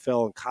to the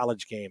NFL and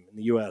college game in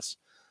the U.S.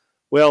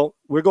 Well,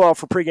 we go out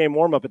for pregame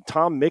warm-up, and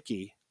Tom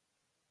Mickey,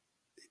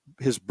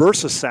 his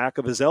bursa sack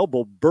of his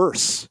elbow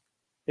bursts.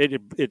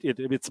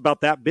 It's about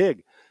that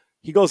big.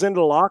 He goes into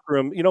the locker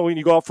room, when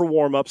you go out for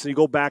warm-ups and you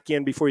go back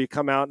in before you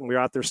come out, and we're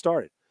out there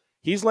started.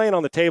 He's laying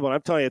on the table, and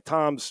I'm telling you,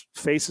 Tom's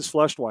face is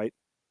flushed white.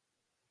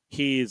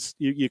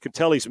 You can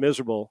tell he's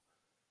miserable.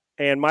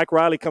 And Mike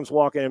Riley comes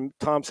walking, and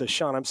Tom says,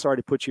 Sean, I'm sorry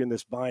to put you in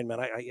this bind, man.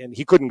 And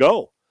he couldn't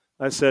go.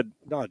 I said,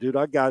 no, dude,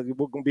 we're going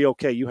to be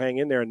okay. You hang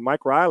in there. And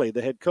Mike Riley,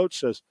 the head coach,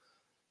 says,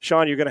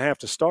 Sean, you're going to have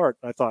to start.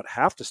 And I thought,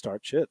 have to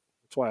start? Shit.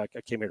 That's why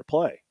I came here to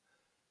play.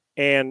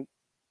 And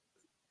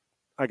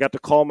I got to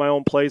call my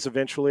own plays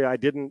eventually. I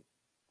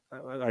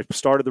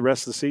started the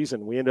rest of the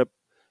season. We ended up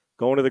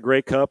going to the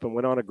Grey Cup and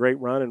went on a great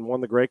run and won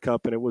the Grey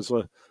Cup. And it was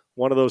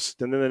one of those.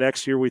 And then the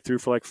next year we threw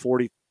for like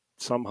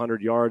 40-some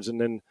hundred yards.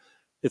 And then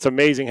it's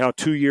amazing how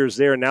 2 years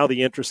there, now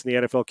the interest in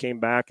the NFL came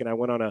back. And I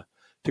went on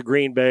to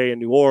Green Bay and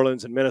New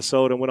Orleans and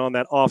Minnesota, and went on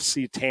that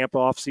Tampa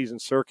off-season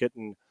circuit,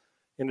 and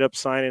ended up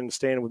signing and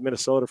staying with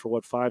Minnesota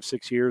for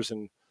 5-6 years.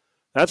 And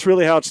that's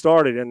really how it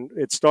started. And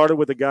it started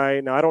with a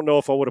guy. Now, I don't know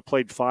if I would have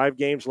played 5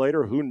 games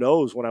later. Who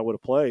knows when I would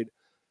have played.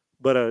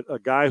 But a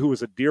guy who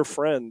was a dear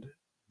friend,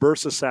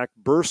 burst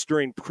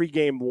during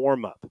pregame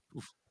warm-up.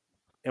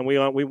 And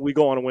we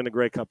go on to win the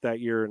Grey Cup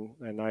that year,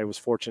 and I was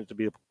fortunate to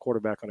be a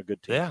quarterback on a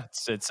good team. Yeah,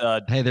 it's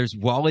hey, there's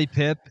Wally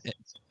Pipp.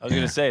 I was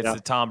going to say it's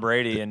the Tom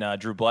Brady and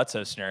Drew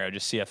Bledsoe scenario,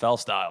 just CFL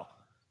style.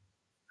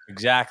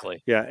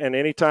 Exactly. Yeah, and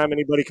anytime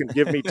anybody can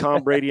give me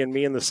Tom Brady and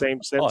me in the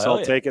same sentence,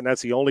 I'll take it. And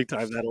that's the only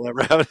time that'll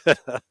ever happen.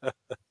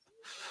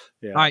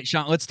 Yeah. All right,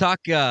 Sean, let's talk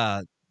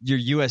your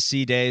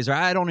USC days. Or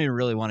I don't even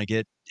really want to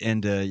get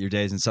into your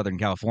days in Southern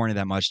California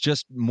that much,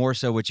 just more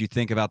so what you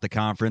think about the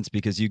conference,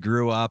 because you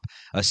grew up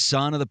a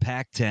son of the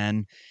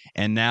Pac-10,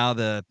 and now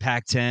the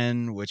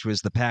Pac-10, which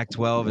was the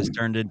Pac-12, has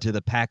turned into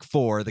the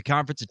Pac-4. The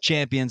Conference of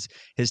Champions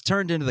has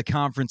turned into the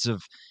Conference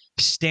of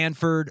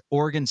Stanford,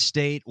 Oregon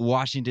State,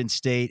 Washington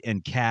State,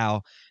 and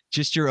Cal.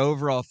 Just your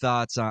overall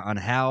thoughts on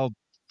how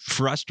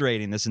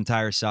frustrating this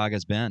entire saga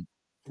has been.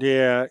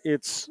 Yeah,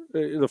 it's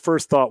the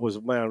first thought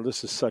was, man,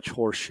 this is such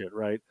horseshit,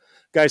 right?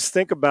 Guys,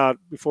 think about,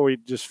 before we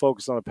just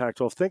focus on the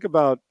Pac-12, think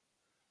about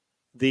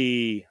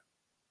in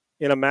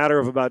a matter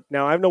of about,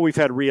 now I know we've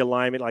had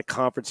realignment like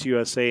Conference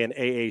USA and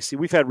AAC.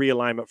 We've had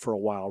realignment for a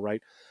while,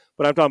 right?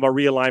 But I'm talking about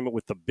realignment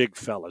with the big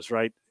fellas,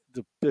 right?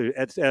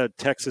 At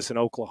Texas and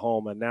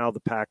Oklahoma, and now the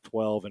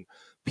Pac-12 and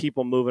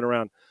people moving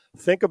around.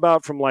 Think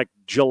about from like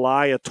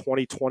July of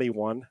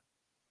 2021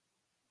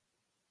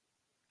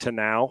 to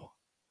now,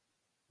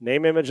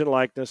 name, image, and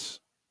likeness,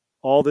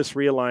 all this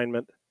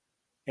realignment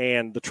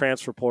and the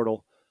transfer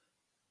portal.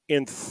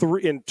 In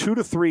 2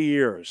 to 3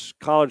 years,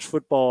 college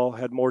football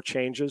had more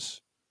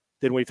changes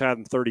than we've had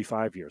in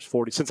 35 years,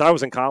 40, since I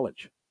was in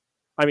college.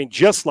 I mean,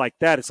 just like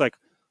that, it's like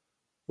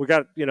we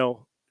got,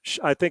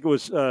 I think it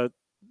was Shabazz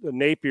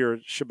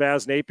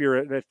Napier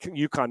at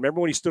UConn.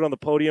 Remember when he stood on the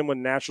podium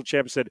when the national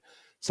champion said,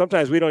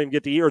 sometimes we don't even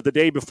get to eat, or the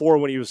day before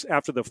when he was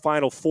after the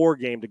Final Four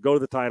game to go to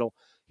the title,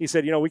 he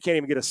said, we can't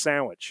even get a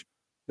sandwich.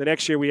 The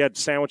next year we had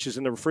sandwiches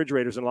in the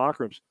refrigerators in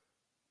locker rooms.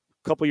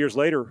 A couple years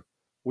later,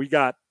 we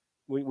got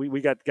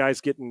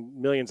guys getting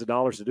millions of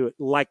dollars to do it.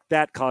 Like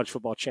that, college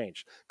football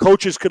changed.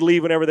 Coaches could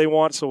leave whenever they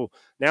want, so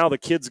now the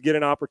kids get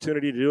an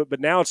opportunity to do it. But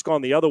now it's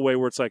gone the other way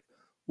where it's like,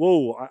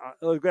 whoa,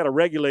 I've got to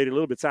regulate it a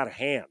little bit. It's out of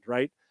hand,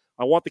 right?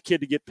 I want the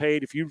kid to get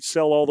paid. If you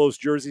sell all those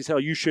jerseys,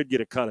 hell, you should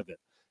get a cut of it.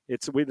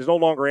 There's no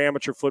longer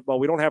amateur football.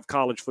 We don't have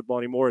college football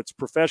anymore. It's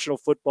professional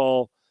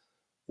football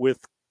with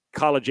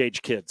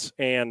college-age kids.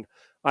 And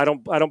I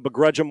don't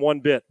begrudge them one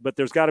bit, but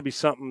there's got to be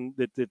something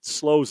that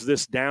slows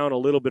this down a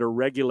little bit or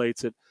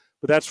regulates it.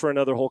 But that's for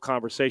another whole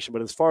conversation.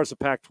 But as far as the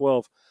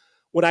Pac-12,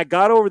 when I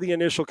got over the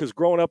initial, because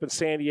growing up in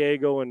San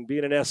Diego and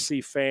being an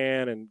SC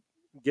fan and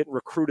getting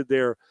recruited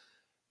there,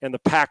 and the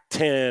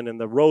Pac-10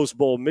 and the Rose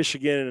Bowl,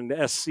 Michigan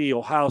and SC,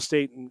 Ohio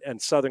State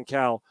and Southern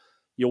Cal,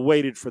 you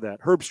waited for that.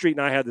 Herb Street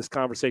and I had this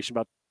conversation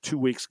about 2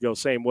 weeks ago,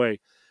 same way.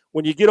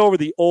 When you get over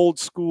the old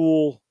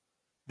school,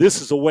 this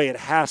is the way it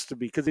has to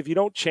be. Because if you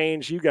don't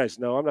change, you guys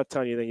know, I'm not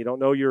telling you anything you don't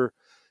know.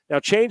 Now,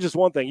 change is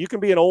one thing. You can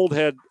be an old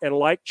head and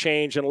like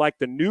change and like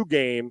the new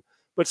game,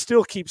 but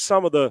still keep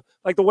some of the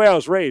way I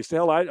was raised.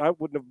 Hell, I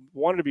wouldn't have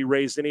wanted to be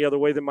raised any other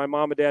way than my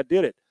mom and dad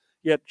did it.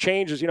 Yet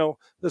change is,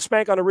 the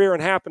spank on the rear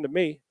and happened to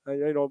me.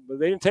 They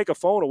didn't take a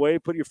phone away,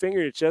 put your finger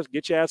in your chest,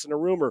 get your ass in a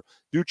room, or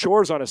do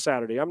chores on a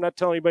Saturday. I'm not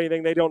telling anybody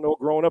anything they don't know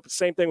growing up. It's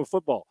the same thing with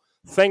football.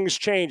 Things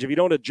change. If you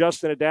don't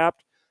adjust and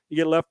adapt, you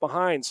get left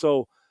behind.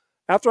 So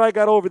after I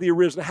got over the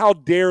original, how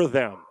dare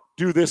them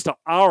do this to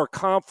our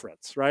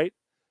conference, right?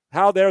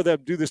 How dare them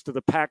do this to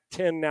the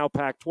Pac-10, now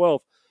Pac-12?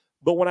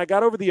 But when I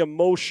got over the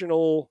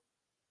emotional,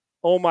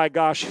 oh my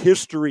gosh,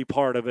 history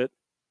part of it,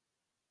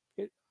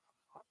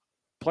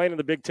 playing in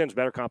the Big Ten is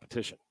better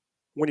competition.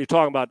 When you're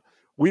talking about,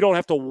 we don't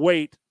have to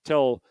wait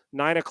till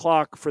 9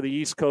 o'clock for the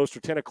East Coast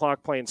or 10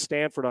 o'clock playing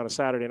Stanford on a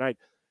Saturday night.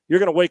 You're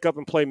going to wake up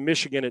and play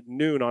Michigan at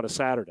noon on a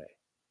Saturday,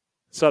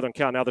 Southern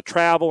Cal. Now, the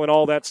travel and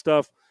all that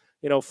stuff,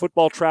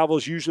 football travel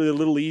is usually a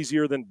little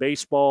easier than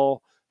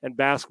baseball and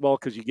basketball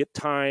because you get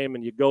time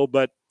and you go,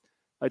 but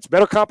it's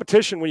better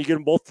competition when you get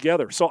them both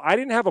together. So I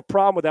didn't have a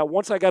problem with that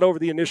once I got over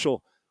the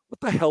initial, what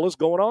the hell is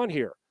going on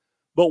here?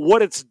 But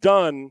what it's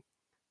done,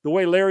 the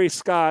way Larry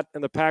Scott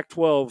and the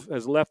Pac-12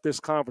 has left this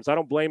conference, I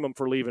don't blame them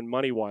for leaving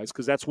money-wise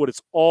because that's what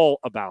it's all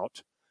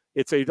about.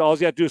 All you have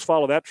to do is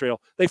follow that trail.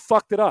 They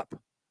fucked it up.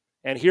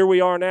 And here we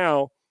are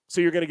now. So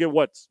you're going to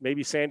get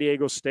maybe San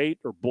Diego State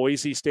or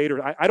Boise State,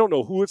 or I don't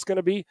know who it's going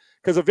to be.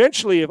 Because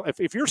eventually,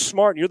 if you're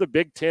smart and you're the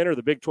Big 10 or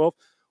the Big 12,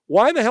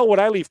 why in the hell would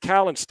I leave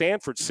Cal and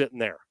Stanford sitting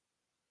there?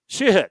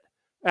 Shit.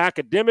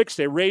 Academics,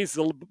 they raise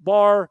the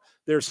bar.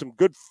 There's some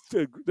good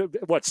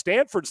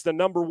Stanford's the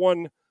number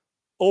one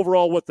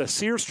overall with the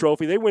Sears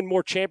Trophy. They win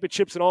more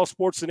championships in all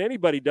sports than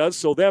anybody does.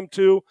 So them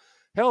too.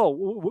 Hell,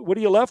 what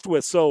are you left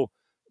with? So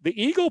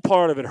the ego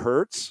part of it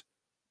hurts,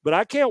 but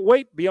I can't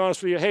wait, to be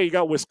honest with you. Hey, you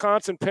got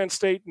Wisconsin, Penn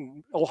State,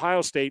 and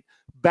Ohio State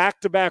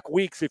back-to-back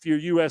weeks if you're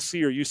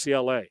USC or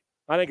UCLA.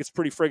 I think it's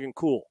pretty friggin'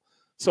 cool.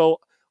 So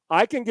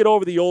I can get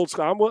over the old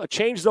school.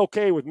 Change is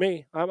okay with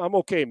me. I'm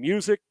okay.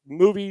 Music,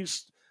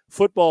 movies,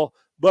 football,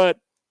 but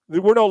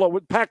we're no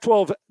longer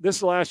Pac-12. This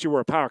is last year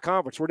we're a power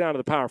conference. We're down to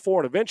the Power Four,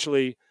 and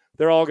eventually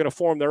they're all going to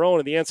form their own,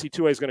 and the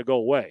NC2A is going to go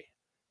away.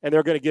 And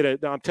they're going to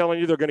get I'm telling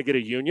you, they're going to get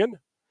a union,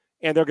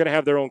 and they're going to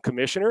have their own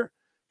commissioner.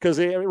 Because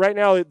right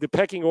now the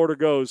pecking order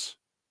goes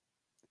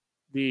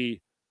the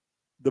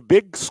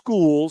big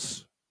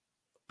schools,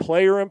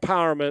 player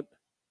empowerment,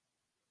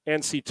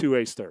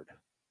 NC2A's third.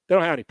 They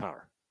don't have any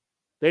power.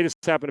 They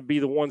just happen to be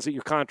the ones that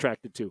you're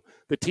contracted to.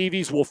 The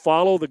TVs will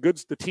follow the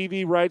goods. The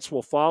TV rights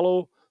will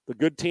follow the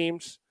good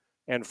teams,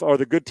 or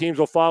the good teams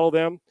will follow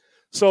them.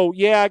 So,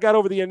 yeah, I got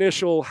over the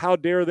initial how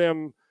dare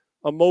them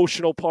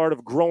emotional part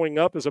of growing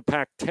up as a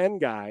Pac-10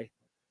 guy.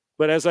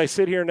 But as I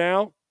sit here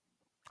now,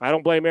 I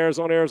don't blame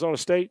Arizona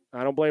State.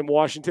 I don't blame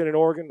Washington and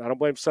Oregon. I don't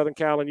blame Southern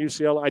Cal and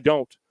UCLA. I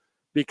don't,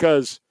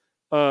 because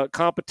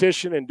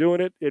competition and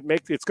doing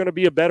it's going to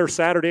be a better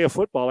Saturday of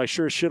football. I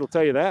sure as shit will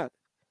tell you that.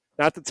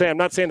 I'm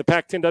not saying the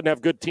Pac-10 doesn't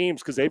have good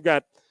teams, because they've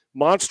got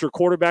monster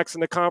quarterbacks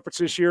in the conference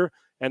this year,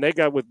 and they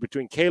got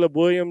between Caleb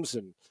Williams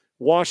and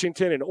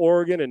Washington and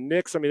Oregon and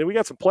Nix. I mean, we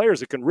got some players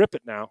that can rip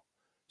it now.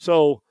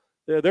 So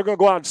they're going to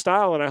go out in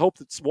style, and I hope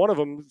that one of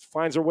them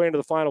finds their way into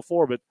the Final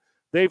Four. But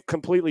they've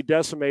completely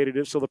decimated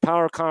it. So the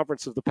power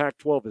conference of the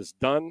Pac-12 is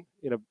done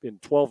in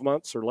 12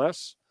 months or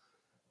less.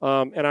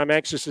 And I'm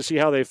anxious to see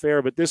how they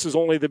fare. But this is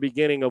only the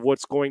beginning of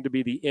what's going to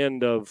be the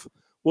end of.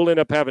 We'll end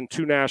up having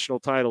 2 national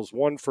titles,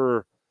 one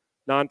for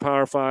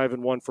non-Power 5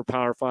 and one for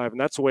Power 5. And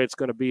that's the way it's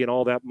going to be, and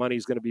all that money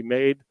is going to be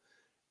made.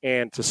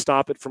 And to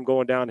stop it from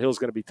going downhill is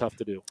going to be tough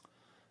to do.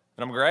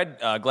 And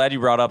I'm glad you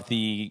brought up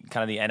the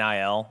kind of the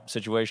NIL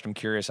situation. I'm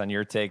curious on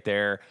your take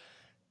there,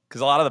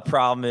 because a lot of the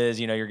problem is,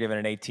 you're giving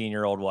an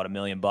 18-year-old $1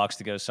 million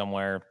to go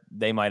somewhere.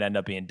 They might end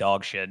up being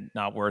dog shit,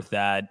 not worth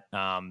that.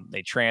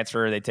 They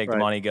transfer, they take the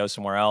money, go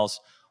somewhere else.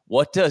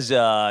 What does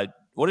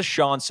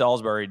Sean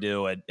Salisbury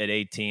do at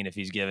 18 if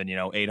he's given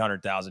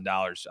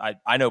 $800,000?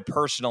 I know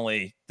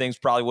personally things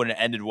probably wouldn't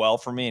have ended well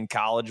for me in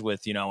college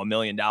with $1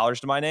 million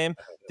to my name.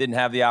 Didn't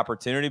have the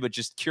opportunity, but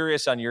just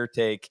curious on your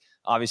take.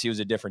 Obviously, it was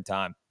a different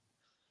time.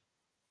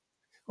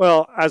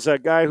 Well, as a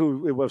guy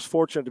who was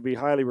fortunate to be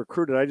highly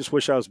recruited, I just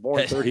wish I was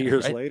born 30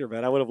 years Right? later,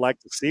 man. I would have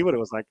liked to see what it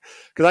was like,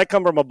 because I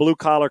come from a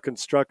blue-collar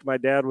construct. My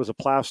dad was a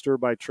plasterer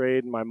by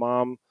trade, and my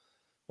mom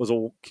was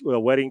a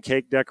wedding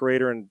cake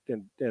decorator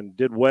and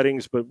did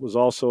weddings, but was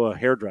also a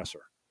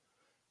hairdresser.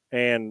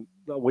 And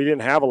we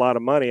didn't have a lot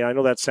of money. I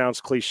know that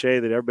sounds cliche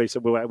that everybody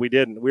said, well, we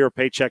didn't. We were a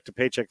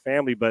paycheck-to-paycheck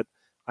family, but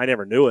I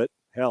never knew it.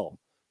 Hell,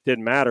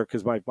 didn't matter,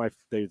 because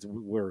they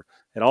were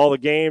at all the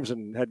games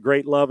and had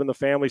great love in the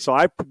family. So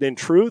in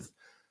truth,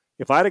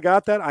 if I'd have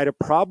got that, I'd have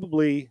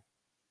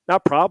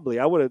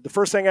I would have. The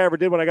first thing I ever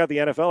did when I got the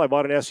NFL, I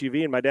bought an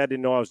SUV, and my dad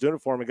didn't know I was doing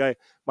it for him.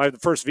 The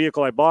first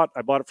vehicle I bought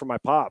it for my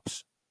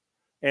pops.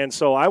 And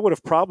so I would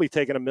have probably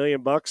taken $1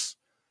 million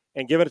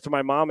and given it to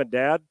my mom and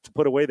dad to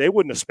put away. They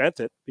wouldn't have spent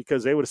it,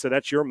 because they would have said,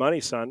 "That's your money,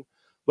 son."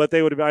 But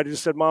I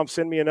just said, "Mom,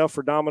 send me enough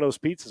for Domino's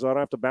Pizza so I don't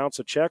have to bounce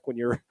a check." When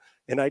you're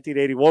in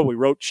 1981, we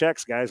wrote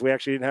checks, guys. We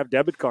actually didn't have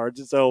debit cards.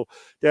 And so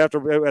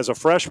as a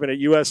freshman at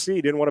USC,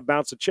 didn't want to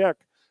bounce a check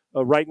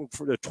writing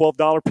for the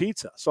 $12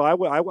 pizza. So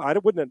I'd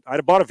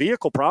have bought a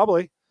vehicle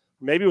probably.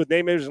 Maybe with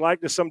name, image, and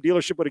likeness, some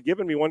dealership would have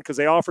given me one, because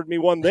they offered me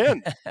one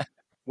then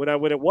when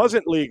it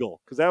wasn't legal,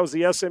 because that was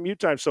the SMU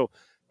time. So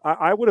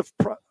I wouldn't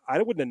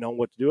have known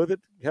what to do with it.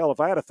 Hell, if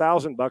I had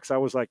 $1,000, I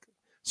was like,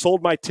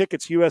 sold my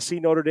tickets,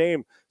 USC, Notre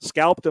Dame,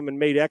 scalped them and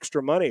made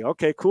extra money.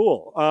 Okay,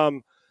 cool.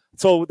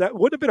 So that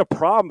would have been a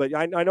problem, but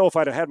I know if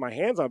I'd have had my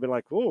hands on it, I'd been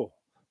like, "Ooh,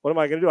 what am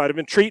I going to do?" I'd have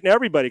been treating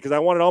everybody, because I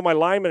wanted all my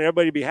linemen and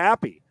everybody to be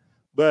happy.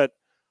 But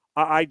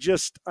I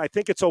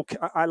think it's okay.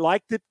 I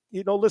liked it.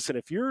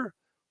 Listen,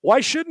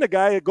 why shouldn't a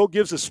guy that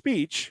gives a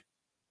speech,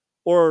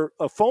 or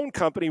a phone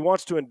company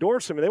wants to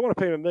endorse him and they want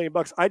to pay him $1 million?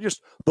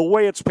 The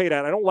way it's paid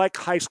out, I don't like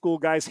high school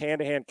guys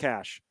hand-to-hand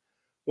cash.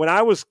 When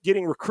I was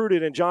getting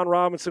recruited and John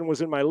Robinson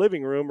was in my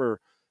living room,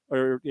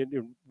 or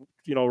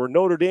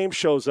Notre Dame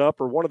shows up,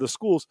 or one of the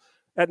schools,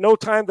 at no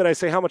time did I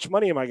say, "How much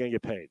money am I going to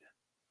get paid?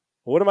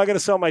 What am I going to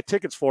sell my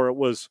tickets for?" It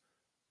was,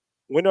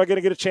 "When am I going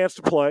to get a chance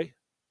to play?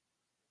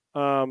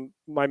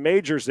 My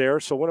major's there,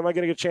 so when am I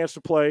going to get a chance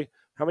to play?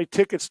 How many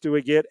tickets do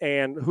we get?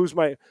 And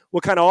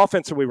what kind of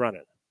offense are we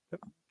running?"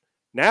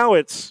 Now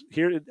it's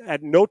here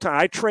at no time.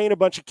 I train a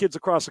bunch of kids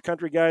across the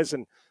country, guys,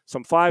 and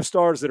some 5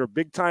 stars that are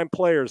big-time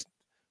players.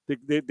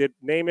 That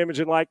name, image,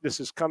 and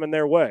likeness is coming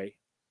their way.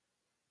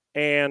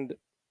 And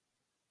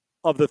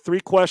of the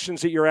 3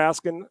 questions that you're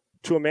asking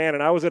to a man,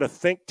 and I was at a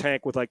think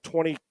tank with like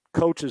 20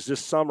 coaches this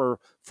summer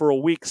for a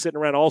week, sitting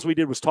around. All we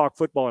did was talk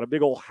football in a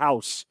big old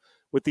house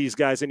with these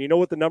guys. And you know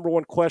what the number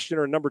 1 question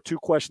or number 2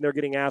 question they're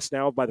getting asked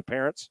now by the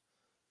parents?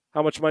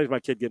 How much money is my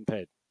kid getting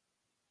paid?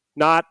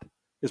 Not,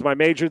 is my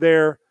major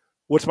there?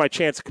 What's my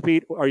chance to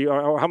compete?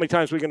 How many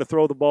times are we going to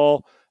throw the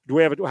ball?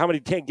 How many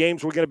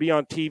games we're going to be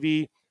on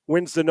TV?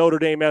 When's the Notre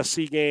Dame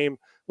SC game?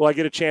 Will I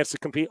get a chance to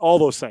compete? All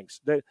those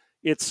things.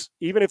 It's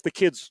even if the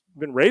kid's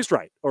been raised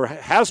right, or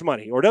has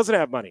money, or doesn't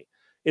have money,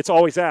 it's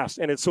always asked.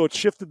 And it's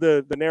shifted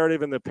the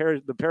narrative, and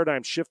the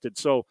paradigm shifted.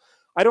 So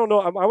I don't know.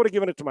 I would have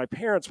given it to my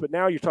parents, but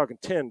now you're talking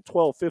 10,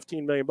 12,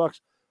 15 million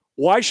bucks.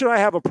 Why should I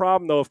have a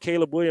problem, though, if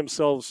Caleb Williams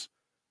sells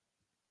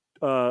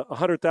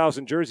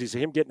 100,000 jerseys,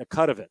 him getting a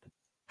cut of it?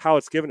 How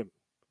it's given him?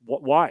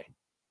 Why?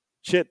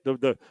 Shit,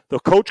 the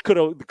coach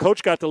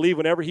got to leave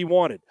whenever he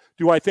wanted.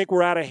 Do I think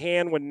we're out of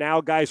hand when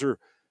now guys are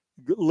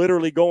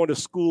literally going to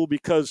school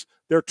because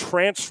they're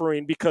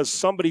transferring because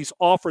somebody's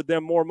offered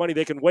them more money?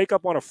 They can wake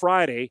up on a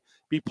Friday,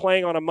 be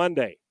playing on a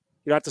Monday.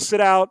 You have to sit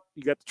out.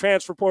 You got the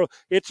transfer portal.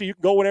 You can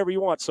go whenever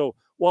you want. So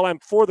while I'm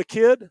for the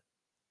kid,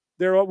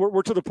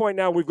 we're to the point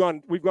now we've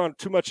gone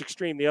too much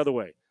extreme the other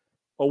way.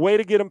 a way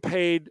to get them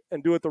paid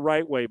and do it the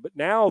right way. But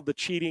now the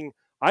cheating,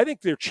 I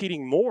think they're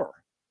cheating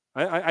more.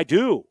 I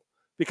do.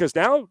 Because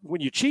now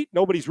when you cheat,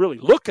 nobody's really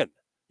looking.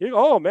 You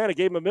go, oh, man, I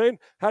gave him $1 million,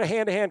 had a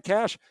hand-to-hand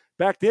cash.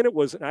 Back then it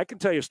was, and I can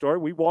tell you a story.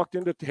 We walked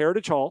into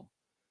Heritage Hall.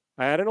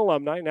 I had an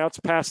alumni. Now it's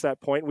past that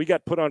point. We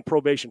got put on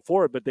probation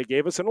for it, but they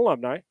gave us an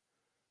alumni,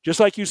 just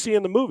like you see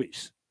in the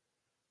movies.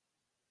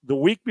 The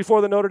week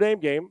before the Notre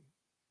Dame game,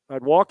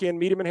 I'd walk in,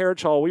 meet him in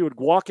Heritage Hall. We would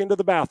walk into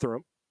the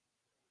bathroom.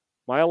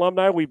 My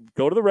alumni, we'd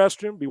go to the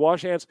restroom, be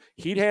wash hands.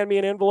 He'd hand me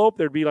an envelope.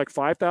 There'd be like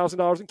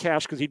 $5,000 in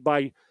cash because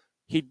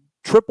he'd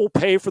triple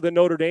pay for the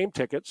Notre Dame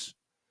tickets.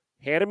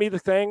 Handed me the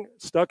thing,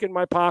 stuck in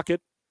my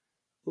pocket,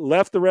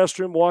 left the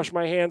restroom, washed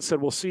my hands, said,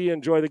 we'll see you,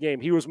 enjoy the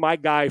game. He was my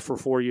guy for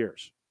 4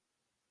 years.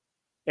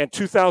 And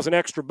 2,000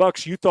 extra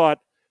bucks, you thought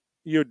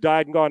you had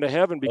died and gone to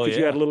heaven because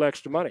you had a little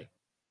extra money.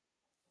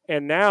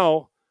 And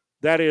now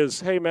that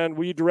is, hey, man,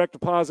 will you direct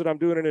deposit? I'm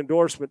doing an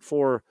endorsement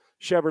for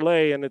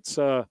Chevrolet, and it's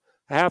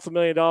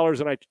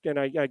 $500,000, and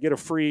I get a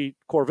free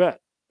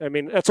Corvette. I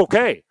mean, that's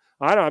okay.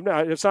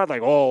 It's not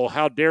like, oh,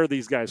 how dare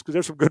these guys, because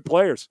there's some good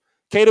players.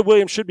 Caleb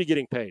Williams should be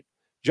getting paid.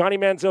 Johnny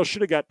Manziel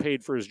should have got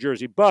paid for his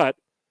jersey, but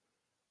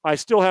I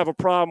still have a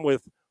problem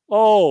with,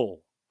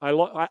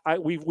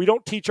 we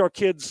don't teach our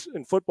kids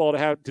in football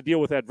to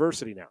deal with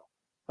adversity now.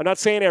 I'm not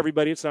saying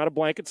everybody, it's not a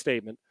blanket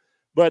statement,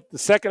 but the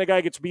second a guy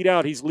gets beat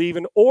out, he's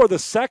leaving, or the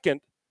second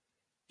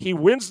he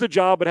wins the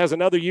job but has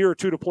another year or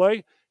two to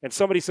play, and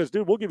somebody says,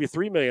 dude, we'll give you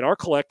 $3 million. Our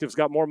collective's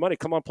got more money.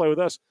 Come on, play with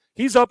us.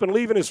 He's up and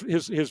leaving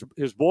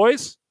his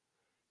boys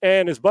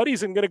and his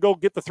buddies and going to go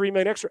get the $3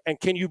 million extra. And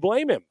can you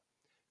blame him?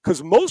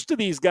 Because most of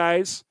these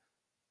guys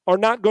are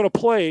not going to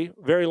play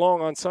very long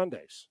on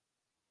Sundays.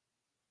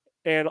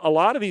 And a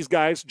lot of these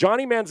guys,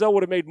 Johnny Manziel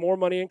would have made more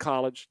money in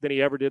college than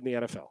he ever did in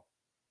the NFL.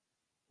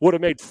 Would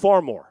have made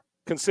far more,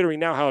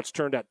 considering now how it's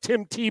turned out.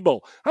 Tim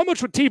Tebow. How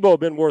much would Tebow have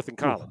been worth in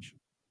college?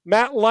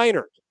 Matt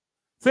Leinart.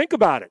 Think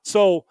about it.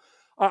 So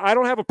I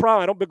don't have a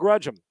problem. I don't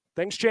begrudge him.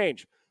 Things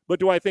change. But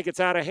do I think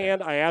it's out of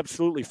hand? I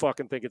absolutely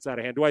fucking think it's out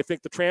of hand. Do I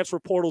think the transfer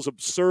portal is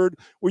absurd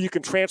where you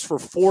can transfer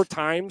 4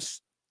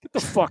 times? Get the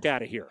fuck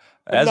out of here.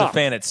 As a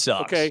fan, it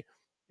sucks. Okay.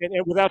 And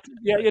without,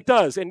 it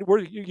does. And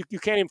you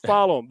can't even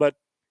follow him. But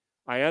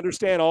I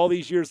understand all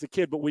these years the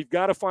kid, but we've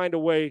got to find a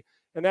way.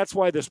 And that's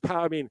why this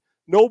power,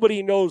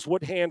 nobody knows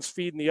what hands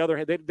feed in the other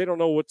hand. They don't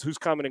know who's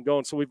coming and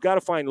going. So we've got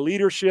to find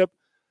leadership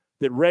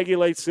that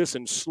regulates this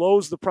and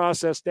slows the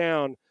process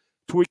down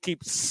till we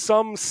keep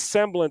some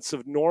semblance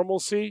of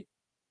normalcy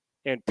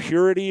and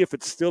purity if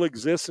it still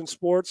exists in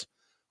sports.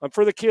 I'm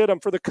for the kid.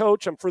 I'm for the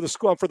coach. I'm for the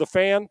school. I'm for the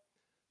fan.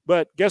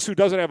 But guess who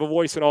doesn't have a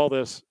voice in all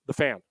this? The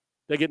fan.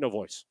 They get no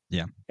voice.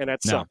 Yeah. And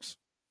that sucks.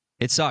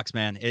 It sucks,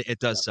 man. It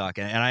does suck.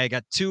 And I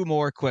got 2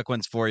 more quick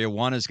ones for you.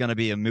 One is going to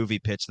be a movie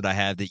pitch that I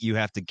have that you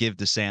have to give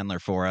to Sandler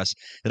for us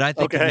that I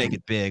think could make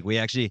it big. We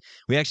actually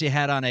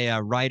had on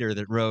a writer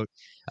that wrote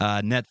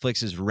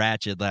Netflix's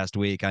Ratched last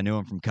week. I knew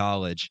him from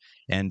college,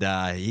 and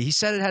he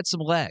said it had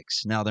some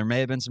legs. Now, there may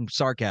have been some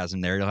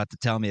sarcasm there. You'll have to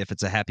tell me if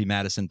it's a Happy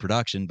Madison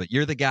production, but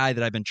you're the guy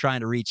that I've been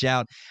trying to reach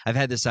out. I've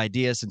had this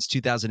idea since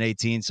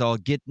 2018, so I'll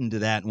get into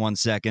that in 1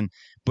 second.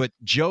 But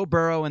Joe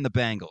Burrow and the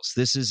Bengals.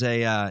 This is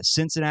a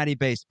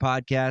Cincinnati-based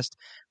podcast.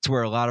 It's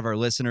where a lot of our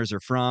listeners are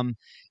from.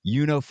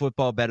 You know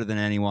football better than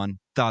anyone.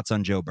 Thoughts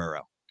on Joe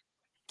Burrow?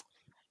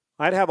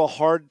 I'd have a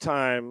hard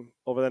time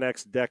over the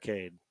next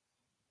decade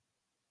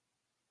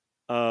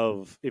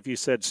of, if you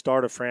said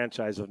start a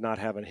franchise, of not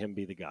having him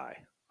be the guy.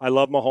 I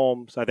love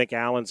Mahomes. I think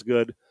Allen's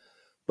good.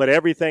 But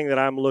everything that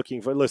I'm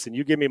looking for, listen,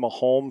 you give me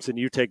Mahomes and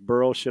you take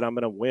Burrow, shit, I'm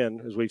going to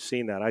win, as we've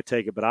seen that. I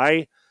take it. But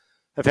I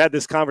have had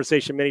this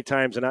conversation many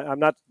times, and I'm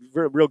not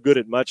real good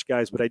at much,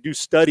 guys, but I do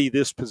study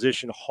this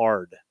position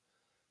hard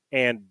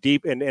and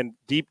deep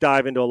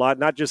dive into a lot,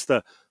 not just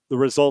the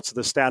results of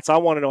the stats. I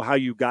want to know how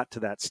you got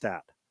to that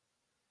stat.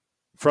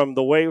 From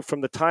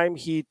the time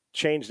he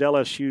changed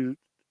LSU,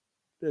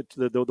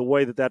 the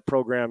way that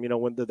program,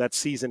 when that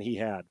season he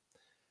had.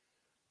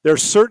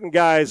 There's certain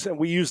guys, and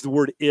we use the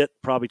word it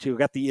probably too. We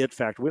got the it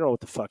factor. We don't know what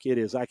the fuck it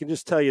is. I can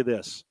just tell you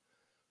this.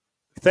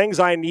 Things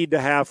I need to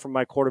have from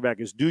my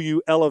quarterback is, do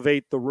you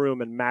elevate the room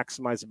and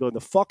maximize the ability?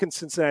 The fucking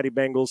Cincinnati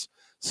Bengals,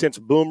 since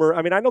Boomer,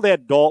 I know they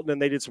had Dalton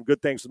and they did some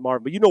good things with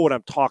Marvin, but you know what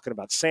I'm talking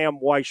about. Sam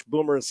Weish,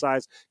 Boomer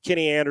Esiason,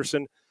 Kenny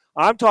Anderson.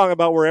 I'm talking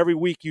about where every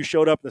week you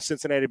showed up and the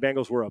Cincinnati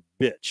Bengals were a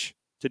bitch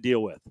to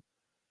deal with.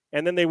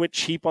 And then they went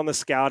cheap on the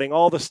scouting,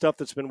 all the stuff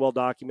that's been well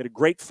documented,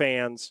 great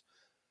fans.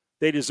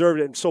 They deserved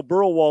it. And so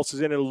Burrow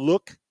waltzes in and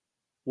look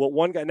what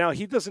one guy, now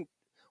he doesn't,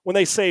 when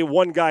they say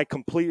one guy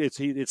completely,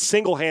 it's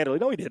single-handedly.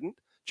 No, he didn't.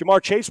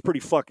 Jamar Chase pretty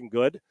fucking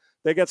good.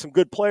 They got some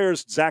good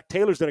players. Zach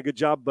Taylor's done a good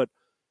job. But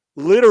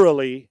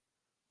literally,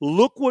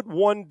 look what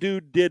one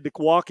dude did to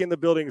walk in the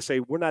building and say,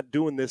 we're not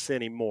doing this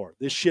anymore.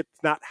 This shit's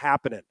not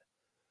happening.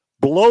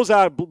 Blows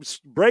out,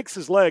 breaks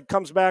his leg,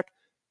 comes back,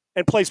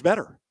 and plays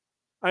better.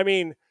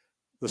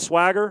 The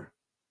swagger,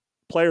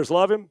 players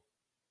love him.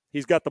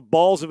 He's got the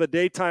balls of a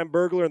daytime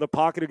burglar in the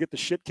pocket to get the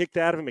shit kicked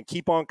out of him and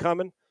keep on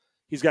coming.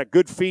 He's got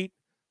good feet.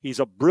 He's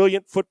a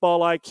brilliant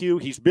football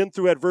IQ. He's been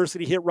through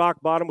adversity, hit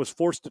rock bottom, was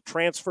forced to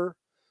transfer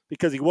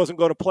because he wasn't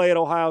going to play at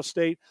Ohio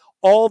State.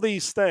 All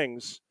these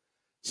things.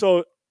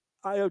 So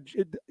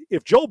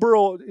if Joe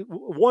Burrow,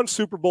 one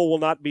Super Bowl will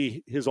not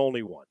be his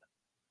only one.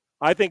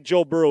 I think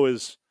Joe Burrow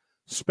is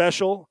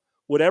special.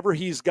 Whatever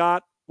he's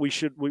got, we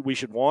should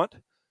want.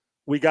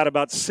 We got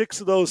about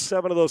 7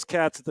 of those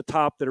cats at the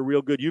top that are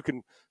real good. You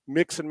can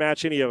mix and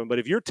match any of them. But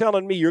if you're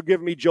telling me you're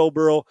giving me Joe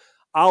Burrow,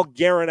 I'll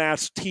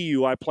guarantee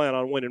you I plan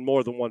on winning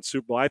more than one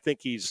Super Bowl. I think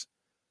he's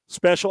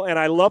special. And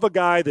I love a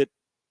guy that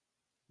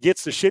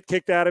gets the shit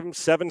kicked out of him,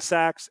 7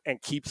 sacks,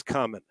 and keeps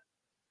coming.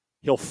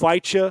 He'll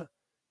fight you.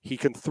 He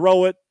can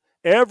throw it.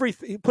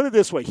 Put it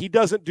this way, he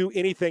doesn't do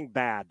anything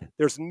bad.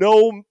 There's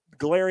no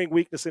glaring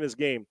weakness in his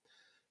game.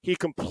 He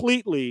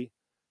completely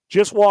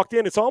just walked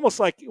in. It's almost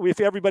like if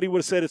everybody would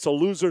have said it's a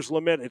loser's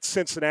lament, it's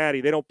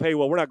Cincinnati. They don't pay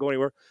well. We're not going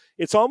anywhere.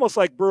 It's almost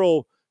like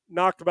Burrow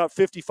knocked about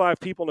 55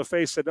 people in the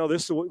face, said, no,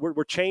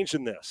 we're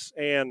changing this.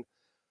 And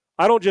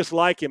I don't just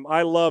like him.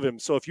 I love him.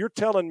 So if you're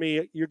telling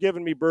me you're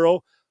giving me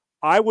Burrow,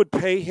 I would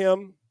pay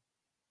him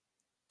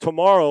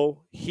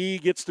tomorrow. He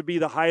gets to be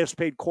the highest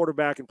paid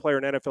quarterback and player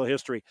in NFL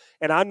history.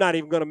 And I'm not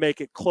even going to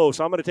make it close.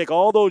 I'm going to take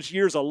all those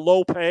years of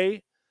low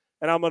pay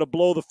and I'm going to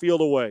blow the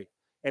field away.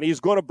 And he's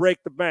going to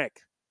break the bank.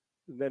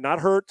 They're not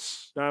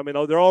Hurts. I mean,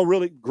 they're all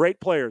really great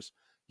players.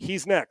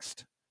 He's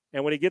next.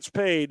 And when he gets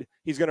paid,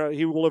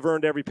 he will have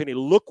earned every penny.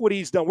 Look what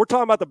he's done. We're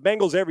talking about the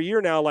Bengals every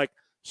year now, like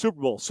Super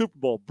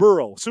Bowl,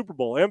 Burrow, Super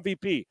Bowl,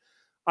 MVP.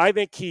 I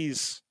think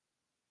he's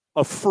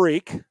a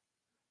freak.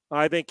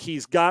 I think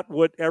he's got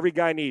what every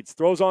guy needs.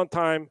 Throws on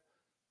time,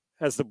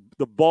 has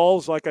the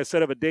balls, like I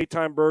said, of a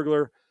daytime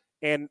burglar,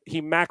 and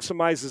he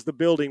maximizes the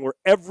building where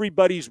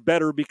everybody's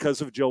better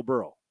because of Joe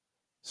Burrow.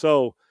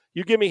 So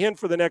you give me him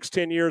for the next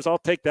 10 years, I'll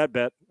take that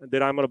bet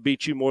that I'm going to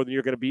beat you more than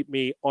you're going to beat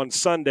me on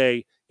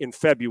Sunday in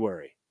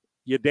February.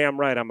 You're damn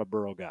right I'm a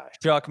Burrow guy.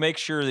 Chuck, make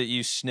sure that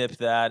you snip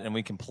that and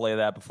we can play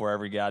that before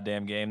every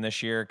goddamn game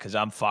this year because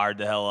I'm fired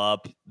the hell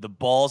up. The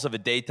balls of a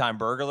daytime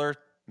burglar.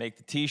 Make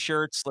the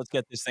T-shirts. Let's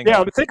get this thing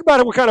going. But think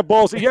about it. What kind of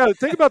balls? Yeah,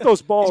 think about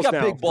those balls He's got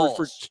now big balls.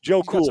 For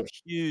Joe Cool.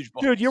 Huge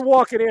balls. Dude, you're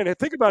walking in. And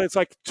think about it. It's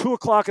like 2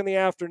 o'clock in the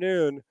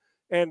afternoon,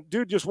 and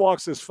dude just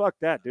walks this. Fuck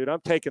that, dude. I'm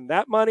taking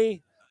that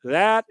money.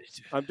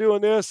 I'm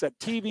doing this. That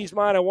TV's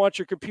mine. I want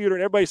your computer.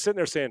 And everybody's sitting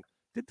there saying,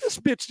 did this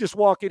bitch just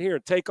walk in here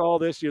and take all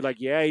this? You're like,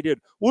 yeah, he did.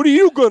 What are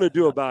you going to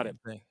do about it?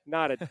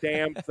 Not a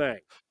damn thing.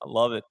 I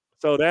love it.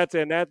 So that's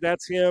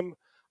him.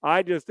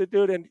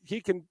 Dude, and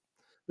he can.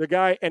 The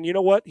guy, and you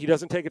know what? He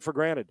doesn't take it for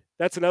granted.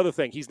 That's another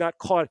thing. He's not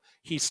caught.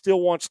 He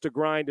still wants to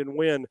grind and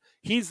win.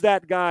 He's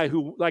that guy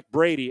who, like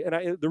Brady,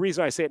 and the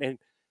reason I say it, and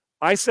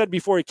I said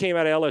before he came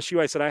out of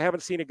LSU, I said, I haven't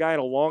seen a guy in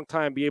a long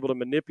time be able to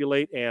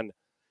manipulate, and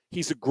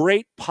he's a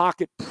great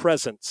pocket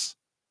presence.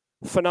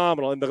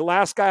 Phenomenal. And the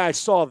last guy I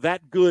saw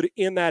that good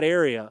in that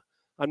area,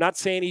 I'm not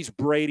saying he's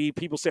Brady.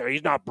 People say, oh,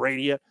 he's not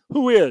Brady yet.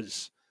 Who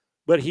is?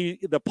 But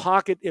the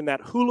pocket, in that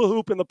hula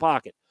hoop in the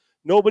pocket.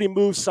 Nobody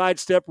moves,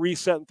 sidestep,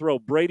 reset, and throw.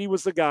 Brady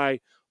was the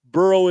guy.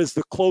 Burrow is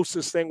the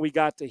closest thing we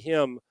got to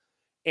him.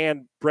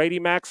 And Brady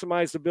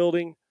maximized the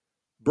building.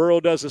 Burrow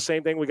does the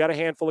same thing. We got a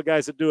handful of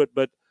guys that do it.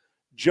 But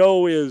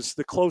Joe is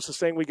the closest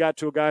thing we got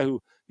to a guy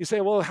who you say,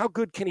 well, how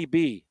good can he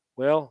be?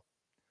 Well,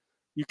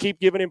 you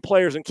keep giving him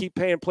players and keep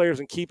paying players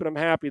and keeping them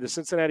happy. The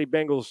Cincinnati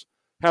Bengals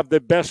have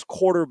the best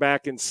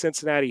quarterback in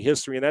Cincinnati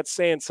history. And that's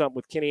saying something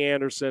with Kenny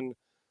Anderson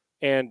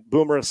and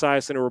Boomer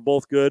Esiason, who were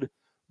both good.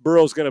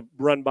 Burrow's going to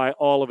run by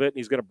all of it, and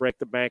he's going to break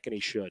the bank, and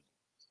he should.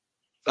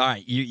 All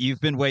right,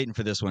 you've been waiting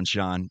for this one,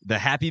 Sean. The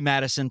Happy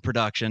Madison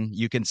production.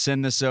 You can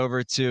send this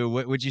over to,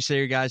 what would you say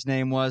your guy's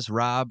name was?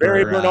 Rob?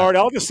 Barry Bernard.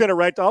 I'll just send it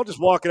right. I'll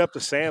just walk it up to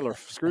Sandler.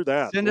 Screw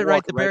that. Send it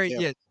right to Barry.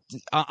 Yeah.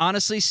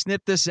 Honestly,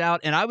 snip this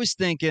out. And I was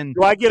thinking,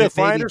 do I get a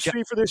finder's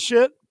fee for this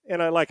shit? And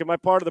am I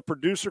part of the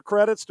producer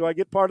credits? Do I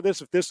get part of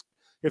this?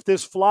 If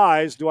this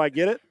flies, do I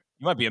get it?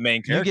 You might be a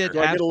main character. You get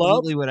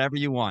absolutely whatever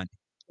you want.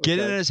 Get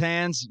it in his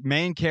hands,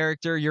 main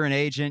character, you're an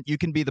agent, you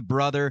can be the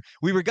brother.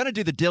 We were going to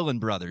do the Dillon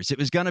brothers. It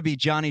was going to be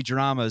Johnny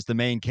Drama as the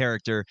main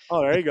character. Oh,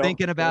 there you go.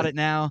 Thinking about it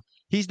now,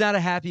 he's not a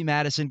Happy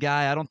Madison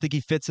guy. I don't think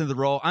he fits into the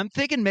role. I'm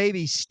thinking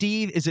maybe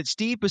Steve, is it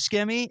Steve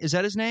Buscemi? Is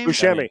that his name?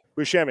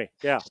 Buscemi,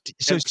 yeah.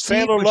 So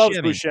Sandler loves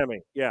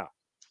Buscemi, yeah.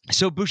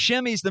 So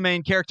Buscemi's the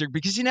main character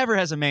because he never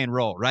has a main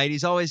role, right?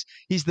 He's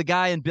the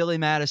guy in Billy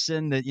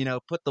Madison that,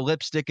 put the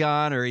lipstick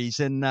on, or he's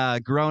in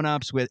Grown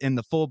Ups in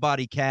the full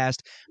body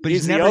cast, but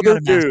he's never got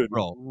a main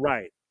role.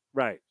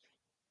 Right.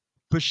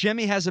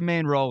 Buscemi has a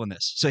main role in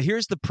this. So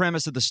here's the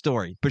premise of the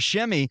story.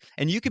 Buscemi,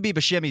 and you could be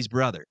Buscemi's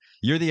brother.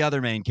 You're the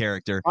other main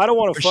character. I don't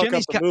want to fuck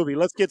up the movie.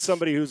 Let's get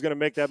somebody who's going to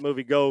make that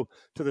movie go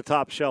to the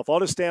top shelf. I'll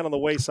just stand on the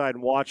wayside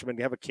and watch him and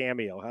have a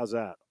cameo. How's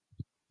that?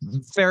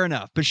 Fair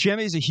enough.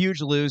 Buscemi's a huge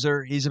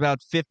loser. He's about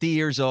 50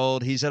 years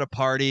old. He's at a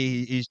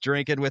party. He's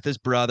drinking with his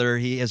brother.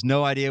 He has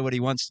no idea what he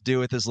wants to do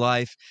with his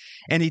life.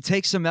 And he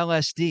takes some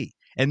LSD.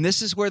 And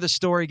this is where the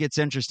story gets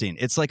interesting.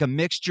 It's like a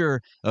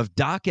mixture of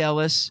Doc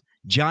Ellis,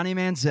 Johnny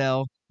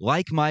Manziel,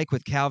 Like Mike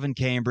with Calvin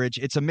Cambridge.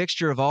 It's a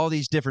mixture of all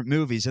these different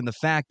movies and the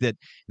fact that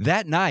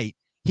that night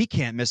he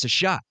can't miss a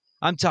shot.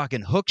 I'm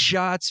talking hook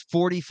shots,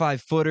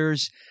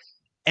 45-footers,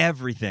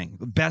 everything.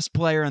 Best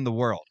player in the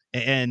world.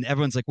 And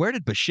everyone's like, where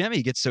did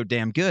Buscemi get so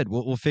damn good?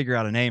 We'll figure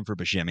out a name for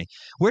Buscemi.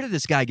 Where did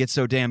this guy get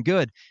so damn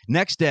good?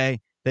 Next day,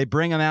 they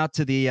bring him out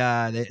to the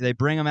they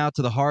bring him out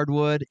to the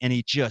hardwood, and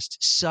he just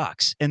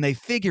sucks. And they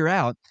figure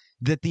out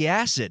that the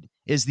acid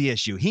is the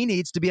issue. He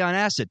needs to be on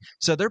acid.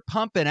 So they're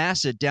pumping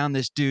acid down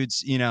this dude's,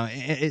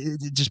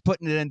 just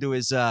putting it into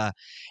his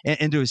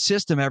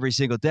system every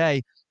single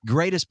day.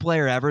 Greatest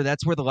player ever.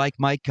 That's where the Like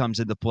Mike comes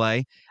into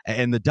play,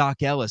 and the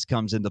Doc Ellis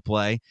comes into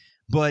play.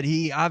 But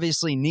he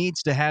obviously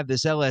needs to have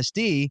this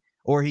LSD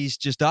or he's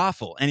just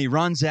awful. And he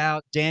runs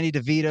out. Danny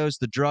DeVito's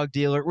the drug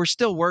dealer. We're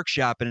still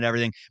workshopping and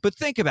everything. But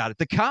think about it.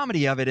 The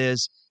comedy of it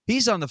is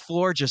he's on the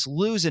floor just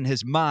losing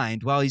his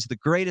mind while he's the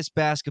greatest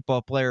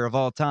basketball player of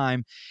all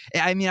time.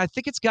 I mean, I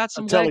think it's got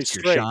some legs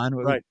here, Sean.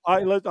 Right.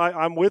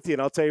 I'm with you,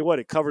 and I'll tell you what,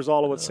 it covers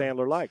all of what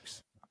Sandler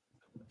likes.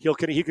 You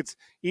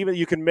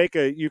can make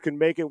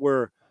it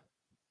where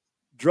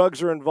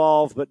drugs are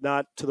involved, but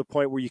not to the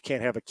point where you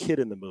can't have a kid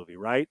in the movie,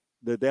 right?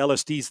 The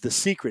LSD's the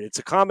secret. It's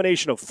a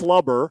combination of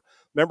Flubber.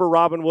 Remember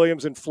Robin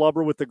Williams and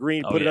Flubber with the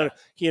green?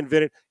 He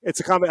invented. It's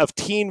a combination of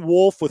Teen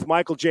Wolf with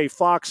Michael J.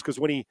 Fox, because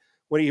when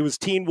he was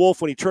Teen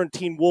Wolf, when he turned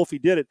Teen Wolf, he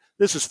did it.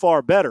 This is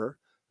far better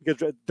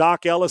because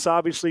Doc Ellis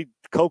obviously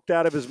coked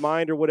out of his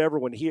mind or whatever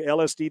when he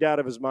LSD'd out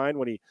of his mind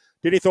when he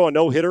throw a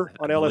no-hitter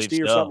on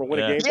LSD or something or win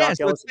a game. Yeah,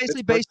 so it's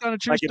basically based on a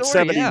true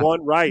story. Like in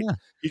 71, right. Yeah.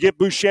 You get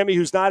Buscemi,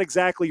 who's not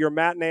exactly your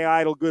matinee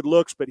idol good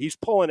looks, but he's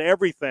pulling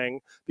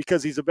everything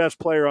because he's the best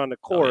player on the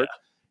court.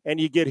 And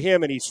you get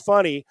him, and he's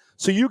funny.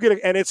 So you get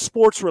and it's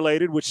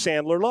sports-related, which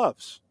Sandler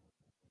loves.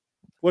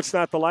 What's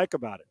not to like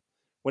about it?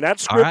 When that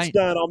script's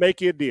done, I'll make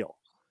you a deal.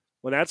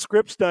 When that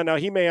script's done, now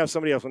he may have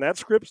somebody else. When that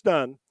script's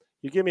done,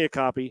 you give me a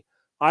copy.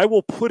 I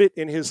will put it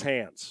in his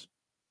hands.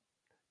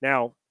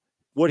 Now,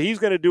 what he's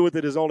going to do with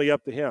it is only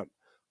up to him.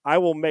 I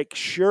will make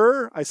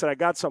sure. I said, I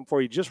got something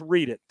for you. Just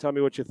read it. Tell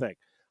me what you think.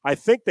 I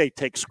think they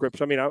take scripts.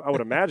 I mean, I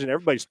would imagine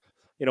everybody's,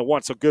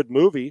 wants a good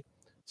movie.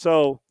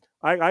 So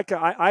I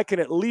can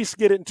at least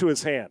get it into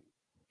his hand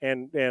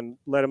and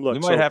let him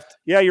look.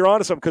 Yeah, you're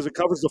onto something because it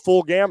covers the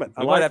full gamut.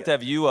 We might have to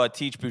have you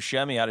teach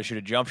Buscemi how to shoot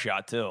a jump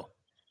shot too.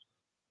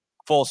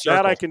 Full circle.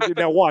 That I can do.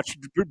 Now watch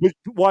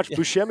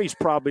Buscemi's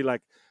probably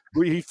like,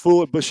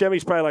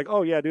 Buscemi's probably like,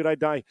 oh, yeah, dude, I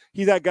die.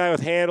 He's that guy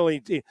with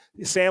handling.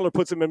 Sandler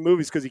puts him in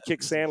movies because he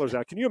kicks Sandler's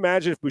out. Can you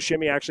imagine if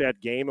Buscemi actually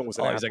had game and was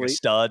an athlete? He's like a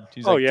stud.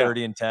 He's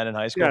 30-10 in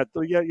high school.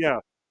 Yeah.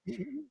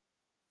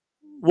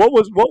 What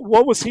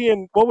was he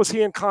in? What was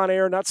he in Con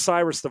Air? Not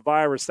Cyrus the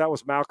Virus. That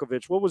was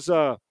Malkovich. What was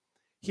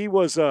he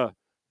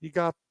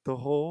got the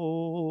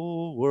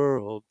whole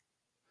world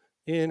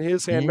in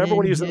his hand. Remember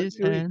when he was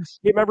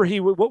remember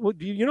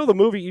the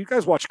movie? You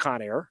guys watch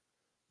Con Air.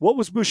 What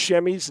was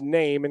Buscemi's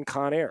name in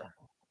Con Air?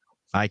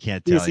 I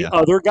can't tell you. He was the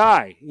other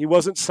guy. He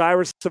wasn't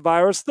Cyrus the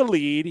Virus, the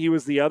lead. He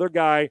was the other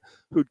guy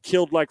who'd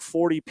killed like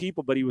 40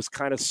 people, but he was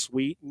kind of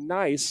sweet and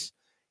nice.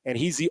 And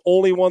he's the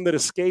only one that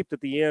escaped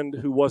at the end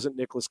who wasn't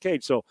Nicolas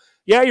Cage. So,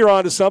 yeah, you're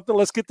on to something.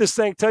 Let's get this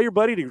thing. Tell your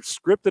buddy to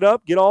script it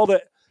up, get all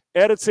the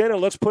edits in, and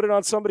let's put it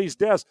on somebody's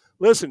desk.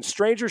 Listen,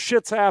 stranger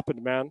shit's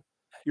happened, man.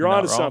 You're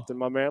on to something,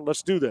 my man.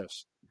 Let's do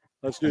this.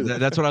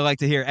 That's what I like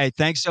to hear. Hey,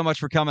 thanks so much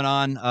for coming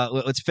on.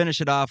 Let's finish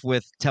it off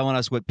with telling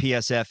us what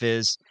PSF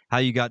is, how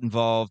you got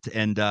involved,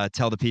 and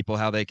tell the people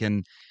how they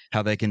can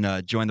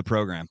join the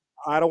program.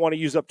 I don't want to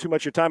use up too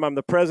much of your time. I'm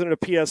the president of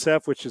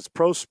PSF, which is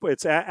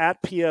it's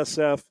at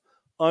PSF_app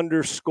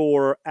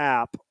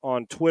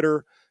on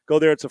Twitter. Go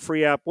there. It's a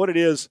free app. What it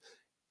is,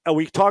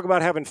 we talk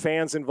about having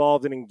fans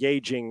involved and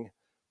engaging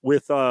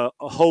with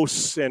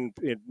hosts and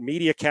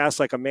media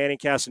casts like a Manning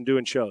cast and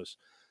doing shows.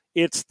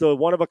 It's the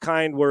one of a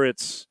kind where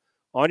it's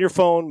on your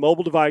phone,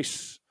 mobile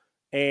device,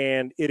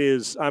 and it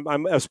is.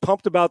 I'm as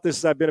pumped about this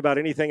as I've been about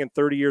anything in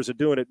 30 years of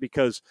doing it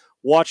because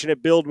watching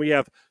it build. We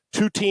have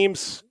 2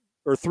 teams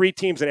or 3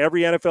 teams in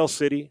every NFL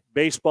city,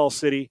 baseball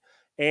city,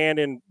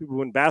 and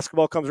when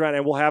basketball comes around,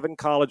 and we'll have it in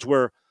college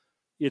where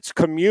it's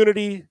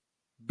community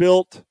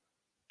built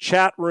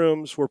chat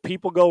rooms where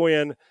people go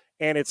in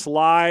and it's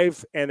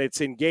live and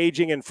it's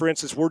engaging. And for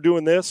instance, we're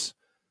doing this.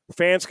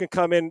 Fans can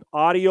come in,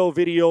 audio,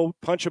 video,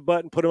 punch a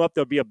button, put them up.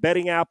 There'll be a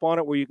betting app on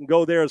it where you can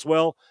go there as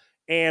well.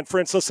 And for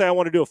instance, let's say I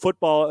want to do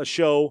a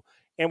show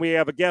and we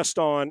have a guest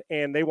on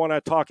and they want to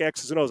talk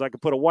X's and O's. I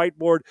can put a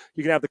whiteboard.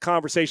 You can have the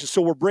conversation.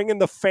 So we're bringing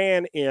the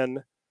fan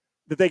in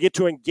that they get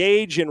to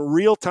engage in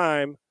real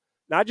time,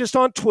 not just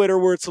on Twitter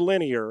where it's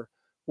linear,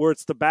 where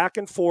it's the back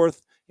and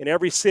forth in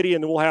every city.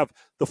 And then we'll have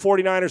the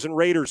 49ers and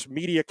Raiders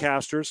media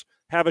casters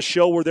have a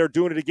show where they're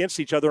doing it against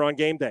each other on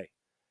game day.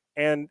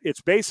 And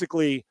it's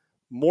basically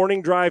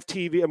morning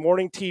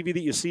TV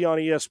that you see on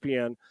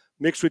ESPN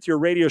mixed with your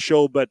radio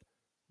show, but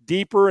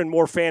deeper and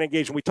more fan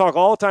engagement. We talk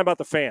all the time about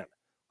the fan.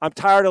 I'm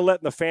tired of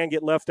letting the fan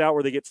get left out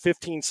where they get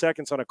 15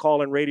 seconds on a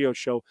call-in radio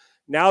show.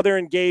 Now they're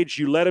engaged.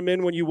 You let them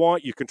in when you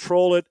want. You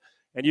control it,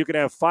 and you can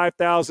have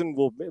 5,000.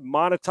 We'll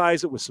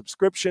monetize it with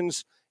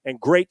subscriptions, and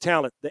great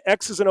talent. The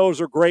X's and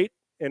O's are great,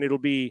 and it'll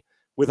be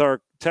with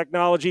our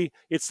technology.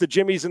 It's the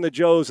Jimmies and the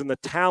Joes and the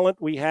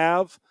talent we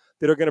have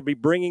that are going to be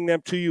bringing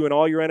them to you in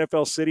all your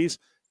NFL cities.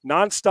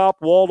 Nonstop,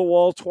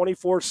 wall-to-wall,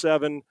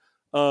 24/7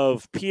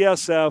 of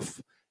PSF,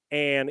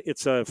 and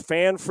it's a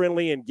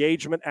fan-friendly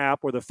engagement app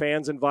where the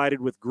fans invited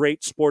with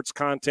great sports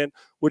content,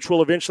 which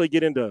will eventually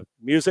get into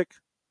music,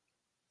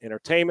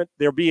 entertainment.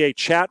 There'll be a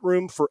chat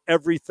room for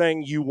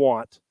everything you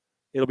want.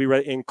 It'll be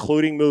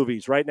including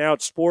movies. Right now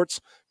it's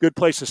sports. Good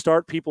place to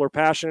start. People are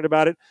passionate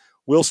about it.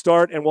 We'll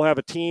start, and we'll have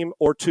a team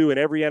or two in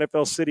every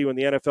NFL city when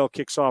the NFL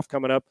kicks off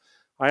coming up.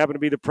 I happen to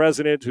be the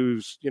president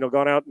who's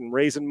gone out and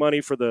raising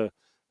money for the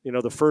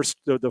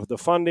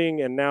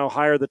funding, and now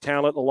hire the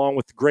talent along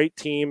with the great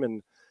team.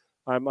 And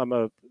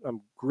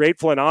I'm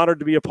grateful and honored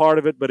to be a part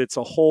of it. But it's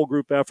a whole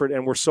group effort,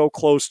 and we're so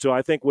close to,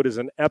 I think, what is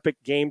an epic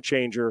game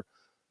changer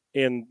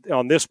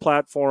on this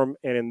platform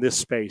and in this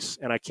space.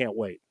 And I can't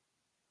wait.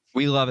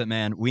 We love it,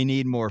 man. We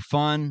need more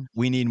fun.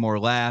 We need more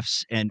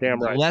laughs and Damn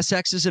right. less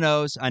X's and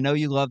O's. I know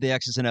you love the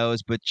X's and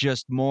O's, but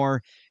just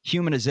more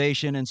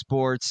humanization in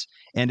sports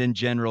and in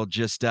general.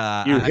 Just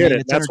you hit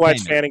it. That's why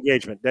it's fan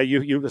engagement.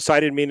 You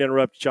decided me to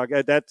interrupt, Chuck.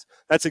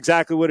 That's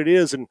exactly what it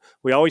is. And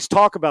we always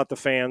talk about the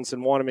fans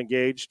and want them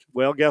engaged.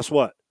 Well, guess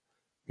what?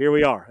 Here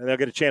we are, and they'll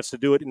get a chance to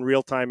do it in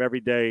real time every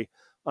day,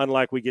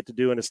 unlike we get to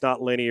do. And it's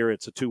not linear;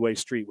 it's a two-way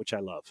street, which I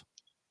love.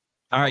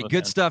 All right,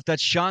 good stuff.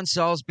 That's Sean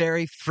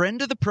Salisbury,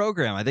 friend of the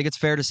program. I think it's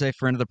fair to say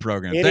friend of the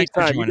program.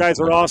 Anytime. You guys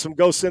are awesome.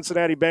 Go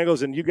Cincinnati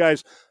Bengals. And you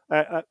guys,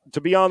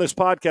 to be on this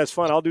podcast,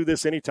 fun. I'll do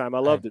this anytime. I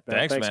loved it, man.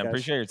 Thanks man. Guys.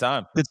 Appreciate your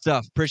time. Good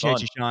stuff. Appreciate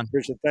you, Sean.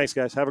 Appreciate it. Thanks,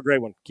 guys. Have a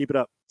great one. Keep it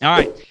up. All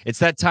right, it's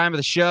that time of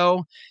the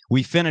show.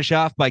 We finish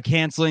off by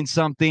canceling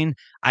something.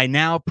 I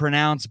now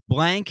pronounce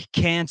blank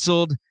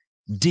canceled.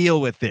 Deal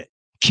with it.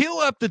 Cue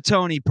up the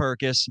Tony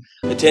Perkis.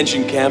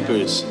 Attention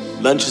campers.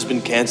 Lunch has been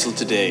canceled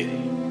today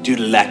due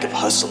to lack of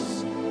hustle.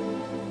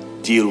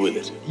 Deal with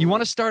it. You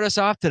want to start us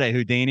off today,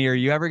 Houdini? Are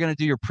you ever going to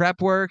do your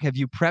prep work? Have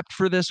you prepped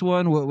for this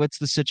one? What's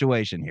the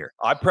situation here?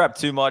 I prepped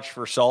too much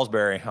for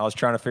Salisbury. I was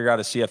trying to figure out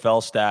his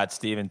CFL stats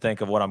to even think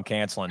of what I'm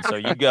canceling. So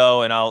you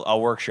go and I'll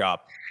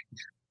workshop.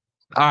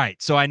 All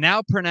right. So I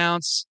now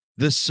pronounce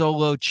the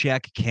solo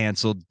check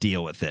canceled.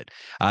 Deal with it.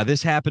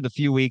 This happened a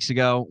few weeks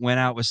ago. Went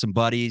out with some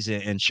buddies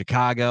in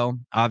Chicago.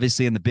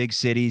 Obviously, in the big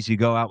cities, you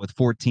go out with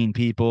 14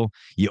 people,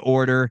 you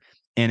order,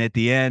 and at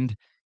the end,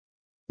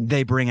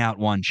 they bring out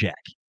one check.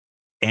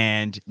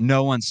 And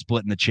no one's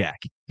splitting the check.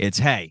 It's,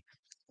 hey,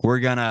 we're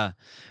gonna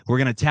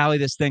tally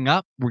this thing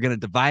up. We're gonna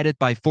divide it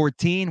by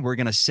 14. We're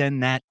gonna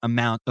send that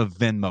amount of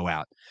Venmo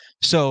out.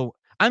 So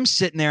I'm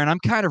sitting there and I'm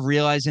kind of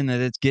realizing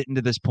that it's getting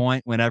to this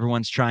point when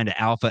everyone's trying to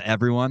alpha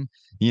everyone.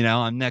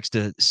 I'm next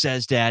to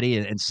Says Daddy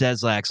and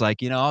Sezlak's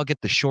like, I'll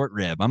get the short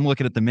rib. I'm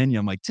looking at the menu.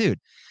 I'm like, dude,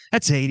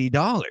 that's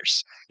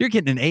 $80. You're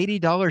getting an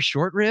 $80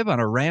 short rib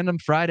on a random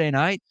Friday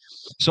night.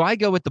 So I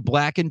go with the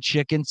blackened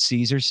chicken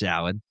Caesar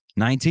salad,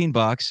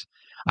 $19.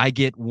 I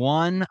get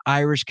one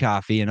Irish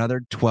coffee,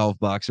 another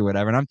 $12 or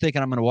whatever. And I'm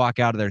thinking I'm going to walk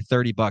out of there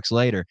 $30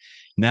 later.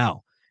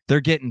 No,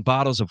 they're getting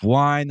bottles of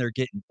wine. They're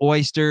getting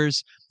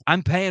oysters.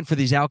 I'm paying for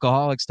these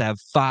alcoholics to have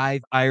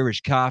 5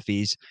 Irish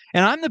coffees.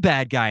 And I'm the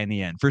bad guy in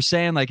the end for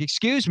saying, like,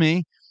 excuse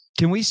me,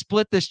 can we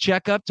split this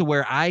check up to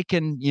where I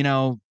can,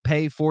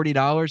 pay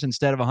 $40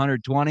 instead of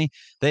 $120?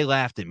 They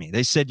laughed at me.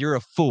 They said, you're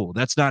a fool.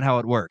 That's not how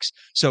it works.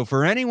 So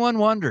for anyone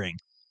wondering,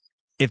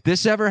 if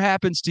this ever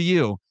happens to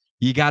you,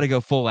 you got to go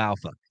full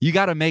alpha. You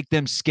got to make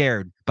them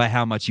scared by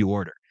how much you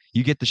order.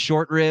 You get the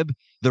short rib,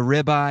 the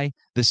ribeye,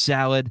 the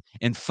salad,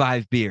 and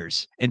 5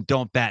 beers, and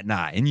don't bat an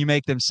eye. And you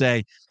make them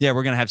say, yeah,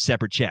 we're going to have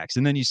separate checks.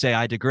 And then you say,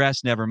 I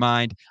digress. Never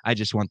mind. I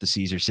just want the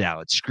Caesar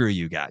salad. Screw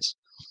you guys.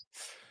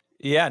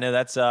 Yeah, no,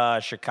 that's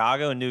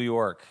Chicago and New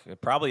York.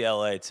 Probably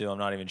LA too. I'm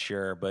not even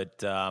sure.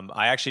 But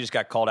I actually just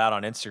got called out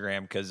on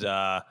Instagram because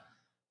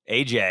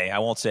AJ, I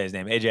won't say his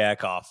name, AJ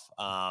Eckhoff,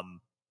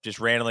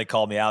 just randomly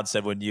called me out and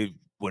said, when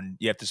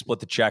you have to split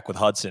the check with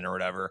Hudson or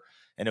whatever.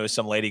 And it was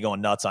some lady going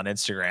nuts on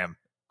Instagram.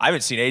 I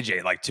haven't seen AJ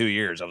in like 2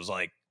 years. I was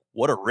like,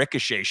 what a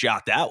ricochet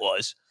shot that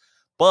was.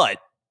 But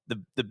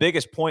the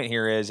biggest point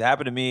here is, it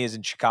happened to me is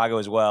in Chicago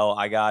as well.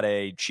 I got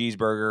a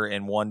cheeseburger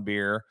and 1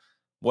 beer,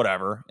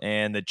 whatever.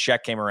 And the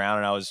check came around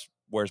and I was,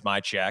 where's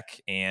my check?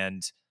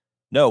 And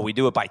no, we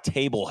do it by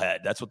table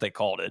head. That's what they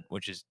called it,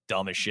 which is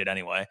dumb as shit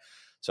anyway.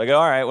 So I go,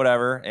 all right,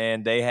 whatever.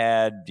 And they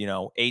had,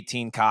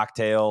 18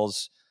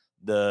 cocktails,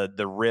 the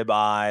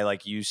ribeye,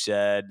 like you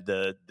said,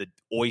 the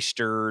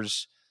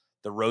oysters,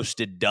 the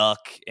roasted duck,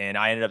 and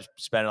I ended up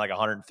spending like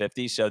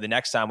 $150. So the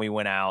next time we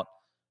went out,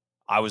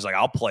 I was like,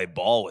 I'll play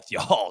ball with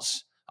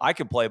y'all's. I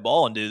can play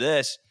ball and do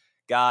this.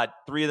 Got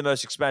 3 of the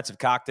most expensive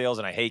cocktails,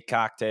 and I hate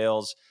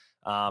cocktails.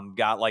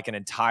 Got like an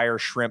entire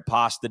shrimp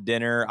pasta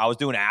dinner. I was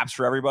doing apps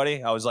for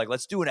everybody. I was like,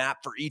 let's do an app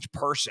for each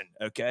person.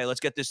 Okay,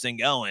 let's get this thing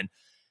going.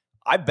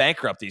 I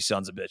bankrupt these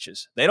sons of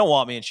bitches. They don't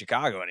want me in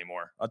Chicago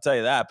anymore. I'll tell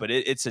you that. But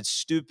it's a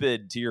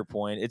stupid, to your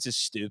point, it's a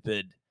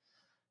stupid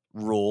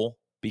rule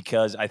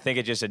because I think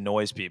it just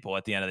annoys people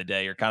at the end of the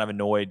day. You're kind of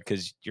annoyed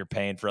because you're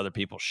paying for other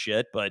people's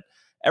shit. But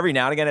every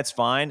now and again, it's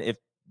fine. If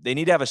They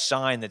need to have a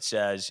sign that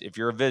says, if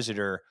you're a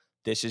visitor,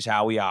 this is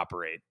how we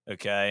operate,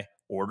 okay?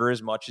 Order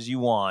as much as you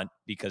want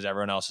because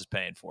everyone else is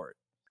paying for it.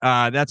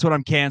 That's what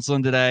I'm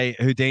canceling today.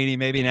 Houdini,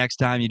 maybe next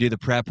time you do the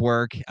prep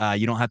work,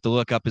 you don't have to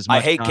look up as much.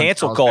 I hate Sean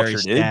cancel Salisbury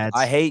culture, dude. stats.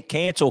 I hate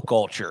cancel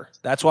culture.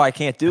 That's why I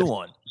can't do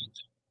one.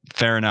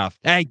 Fair enough.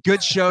 Hey,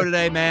 good show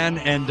today, man.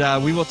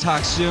 And we will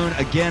talk soon.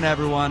 Again,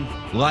 everyone,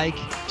 like,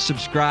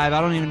 subscribe. I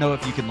don't even know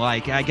if you can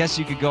like. I guess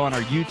you could go on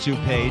our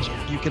YouTube page.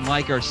 You can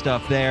like our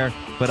stuff there.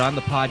 But on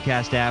the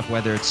podcast app,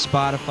 whether it's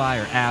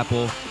Spotify or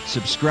Apple,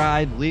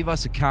 subscribe, leave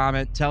us a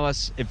comment. Tell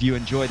us if you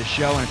enjoy the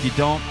show. And if you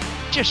don't,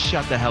 just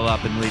shut the hell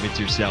up and leave it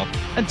to yourself.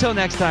 Until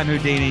next time,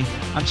 Houdini,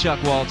 I'm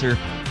Chuck Walter.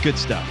 Good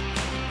stuff.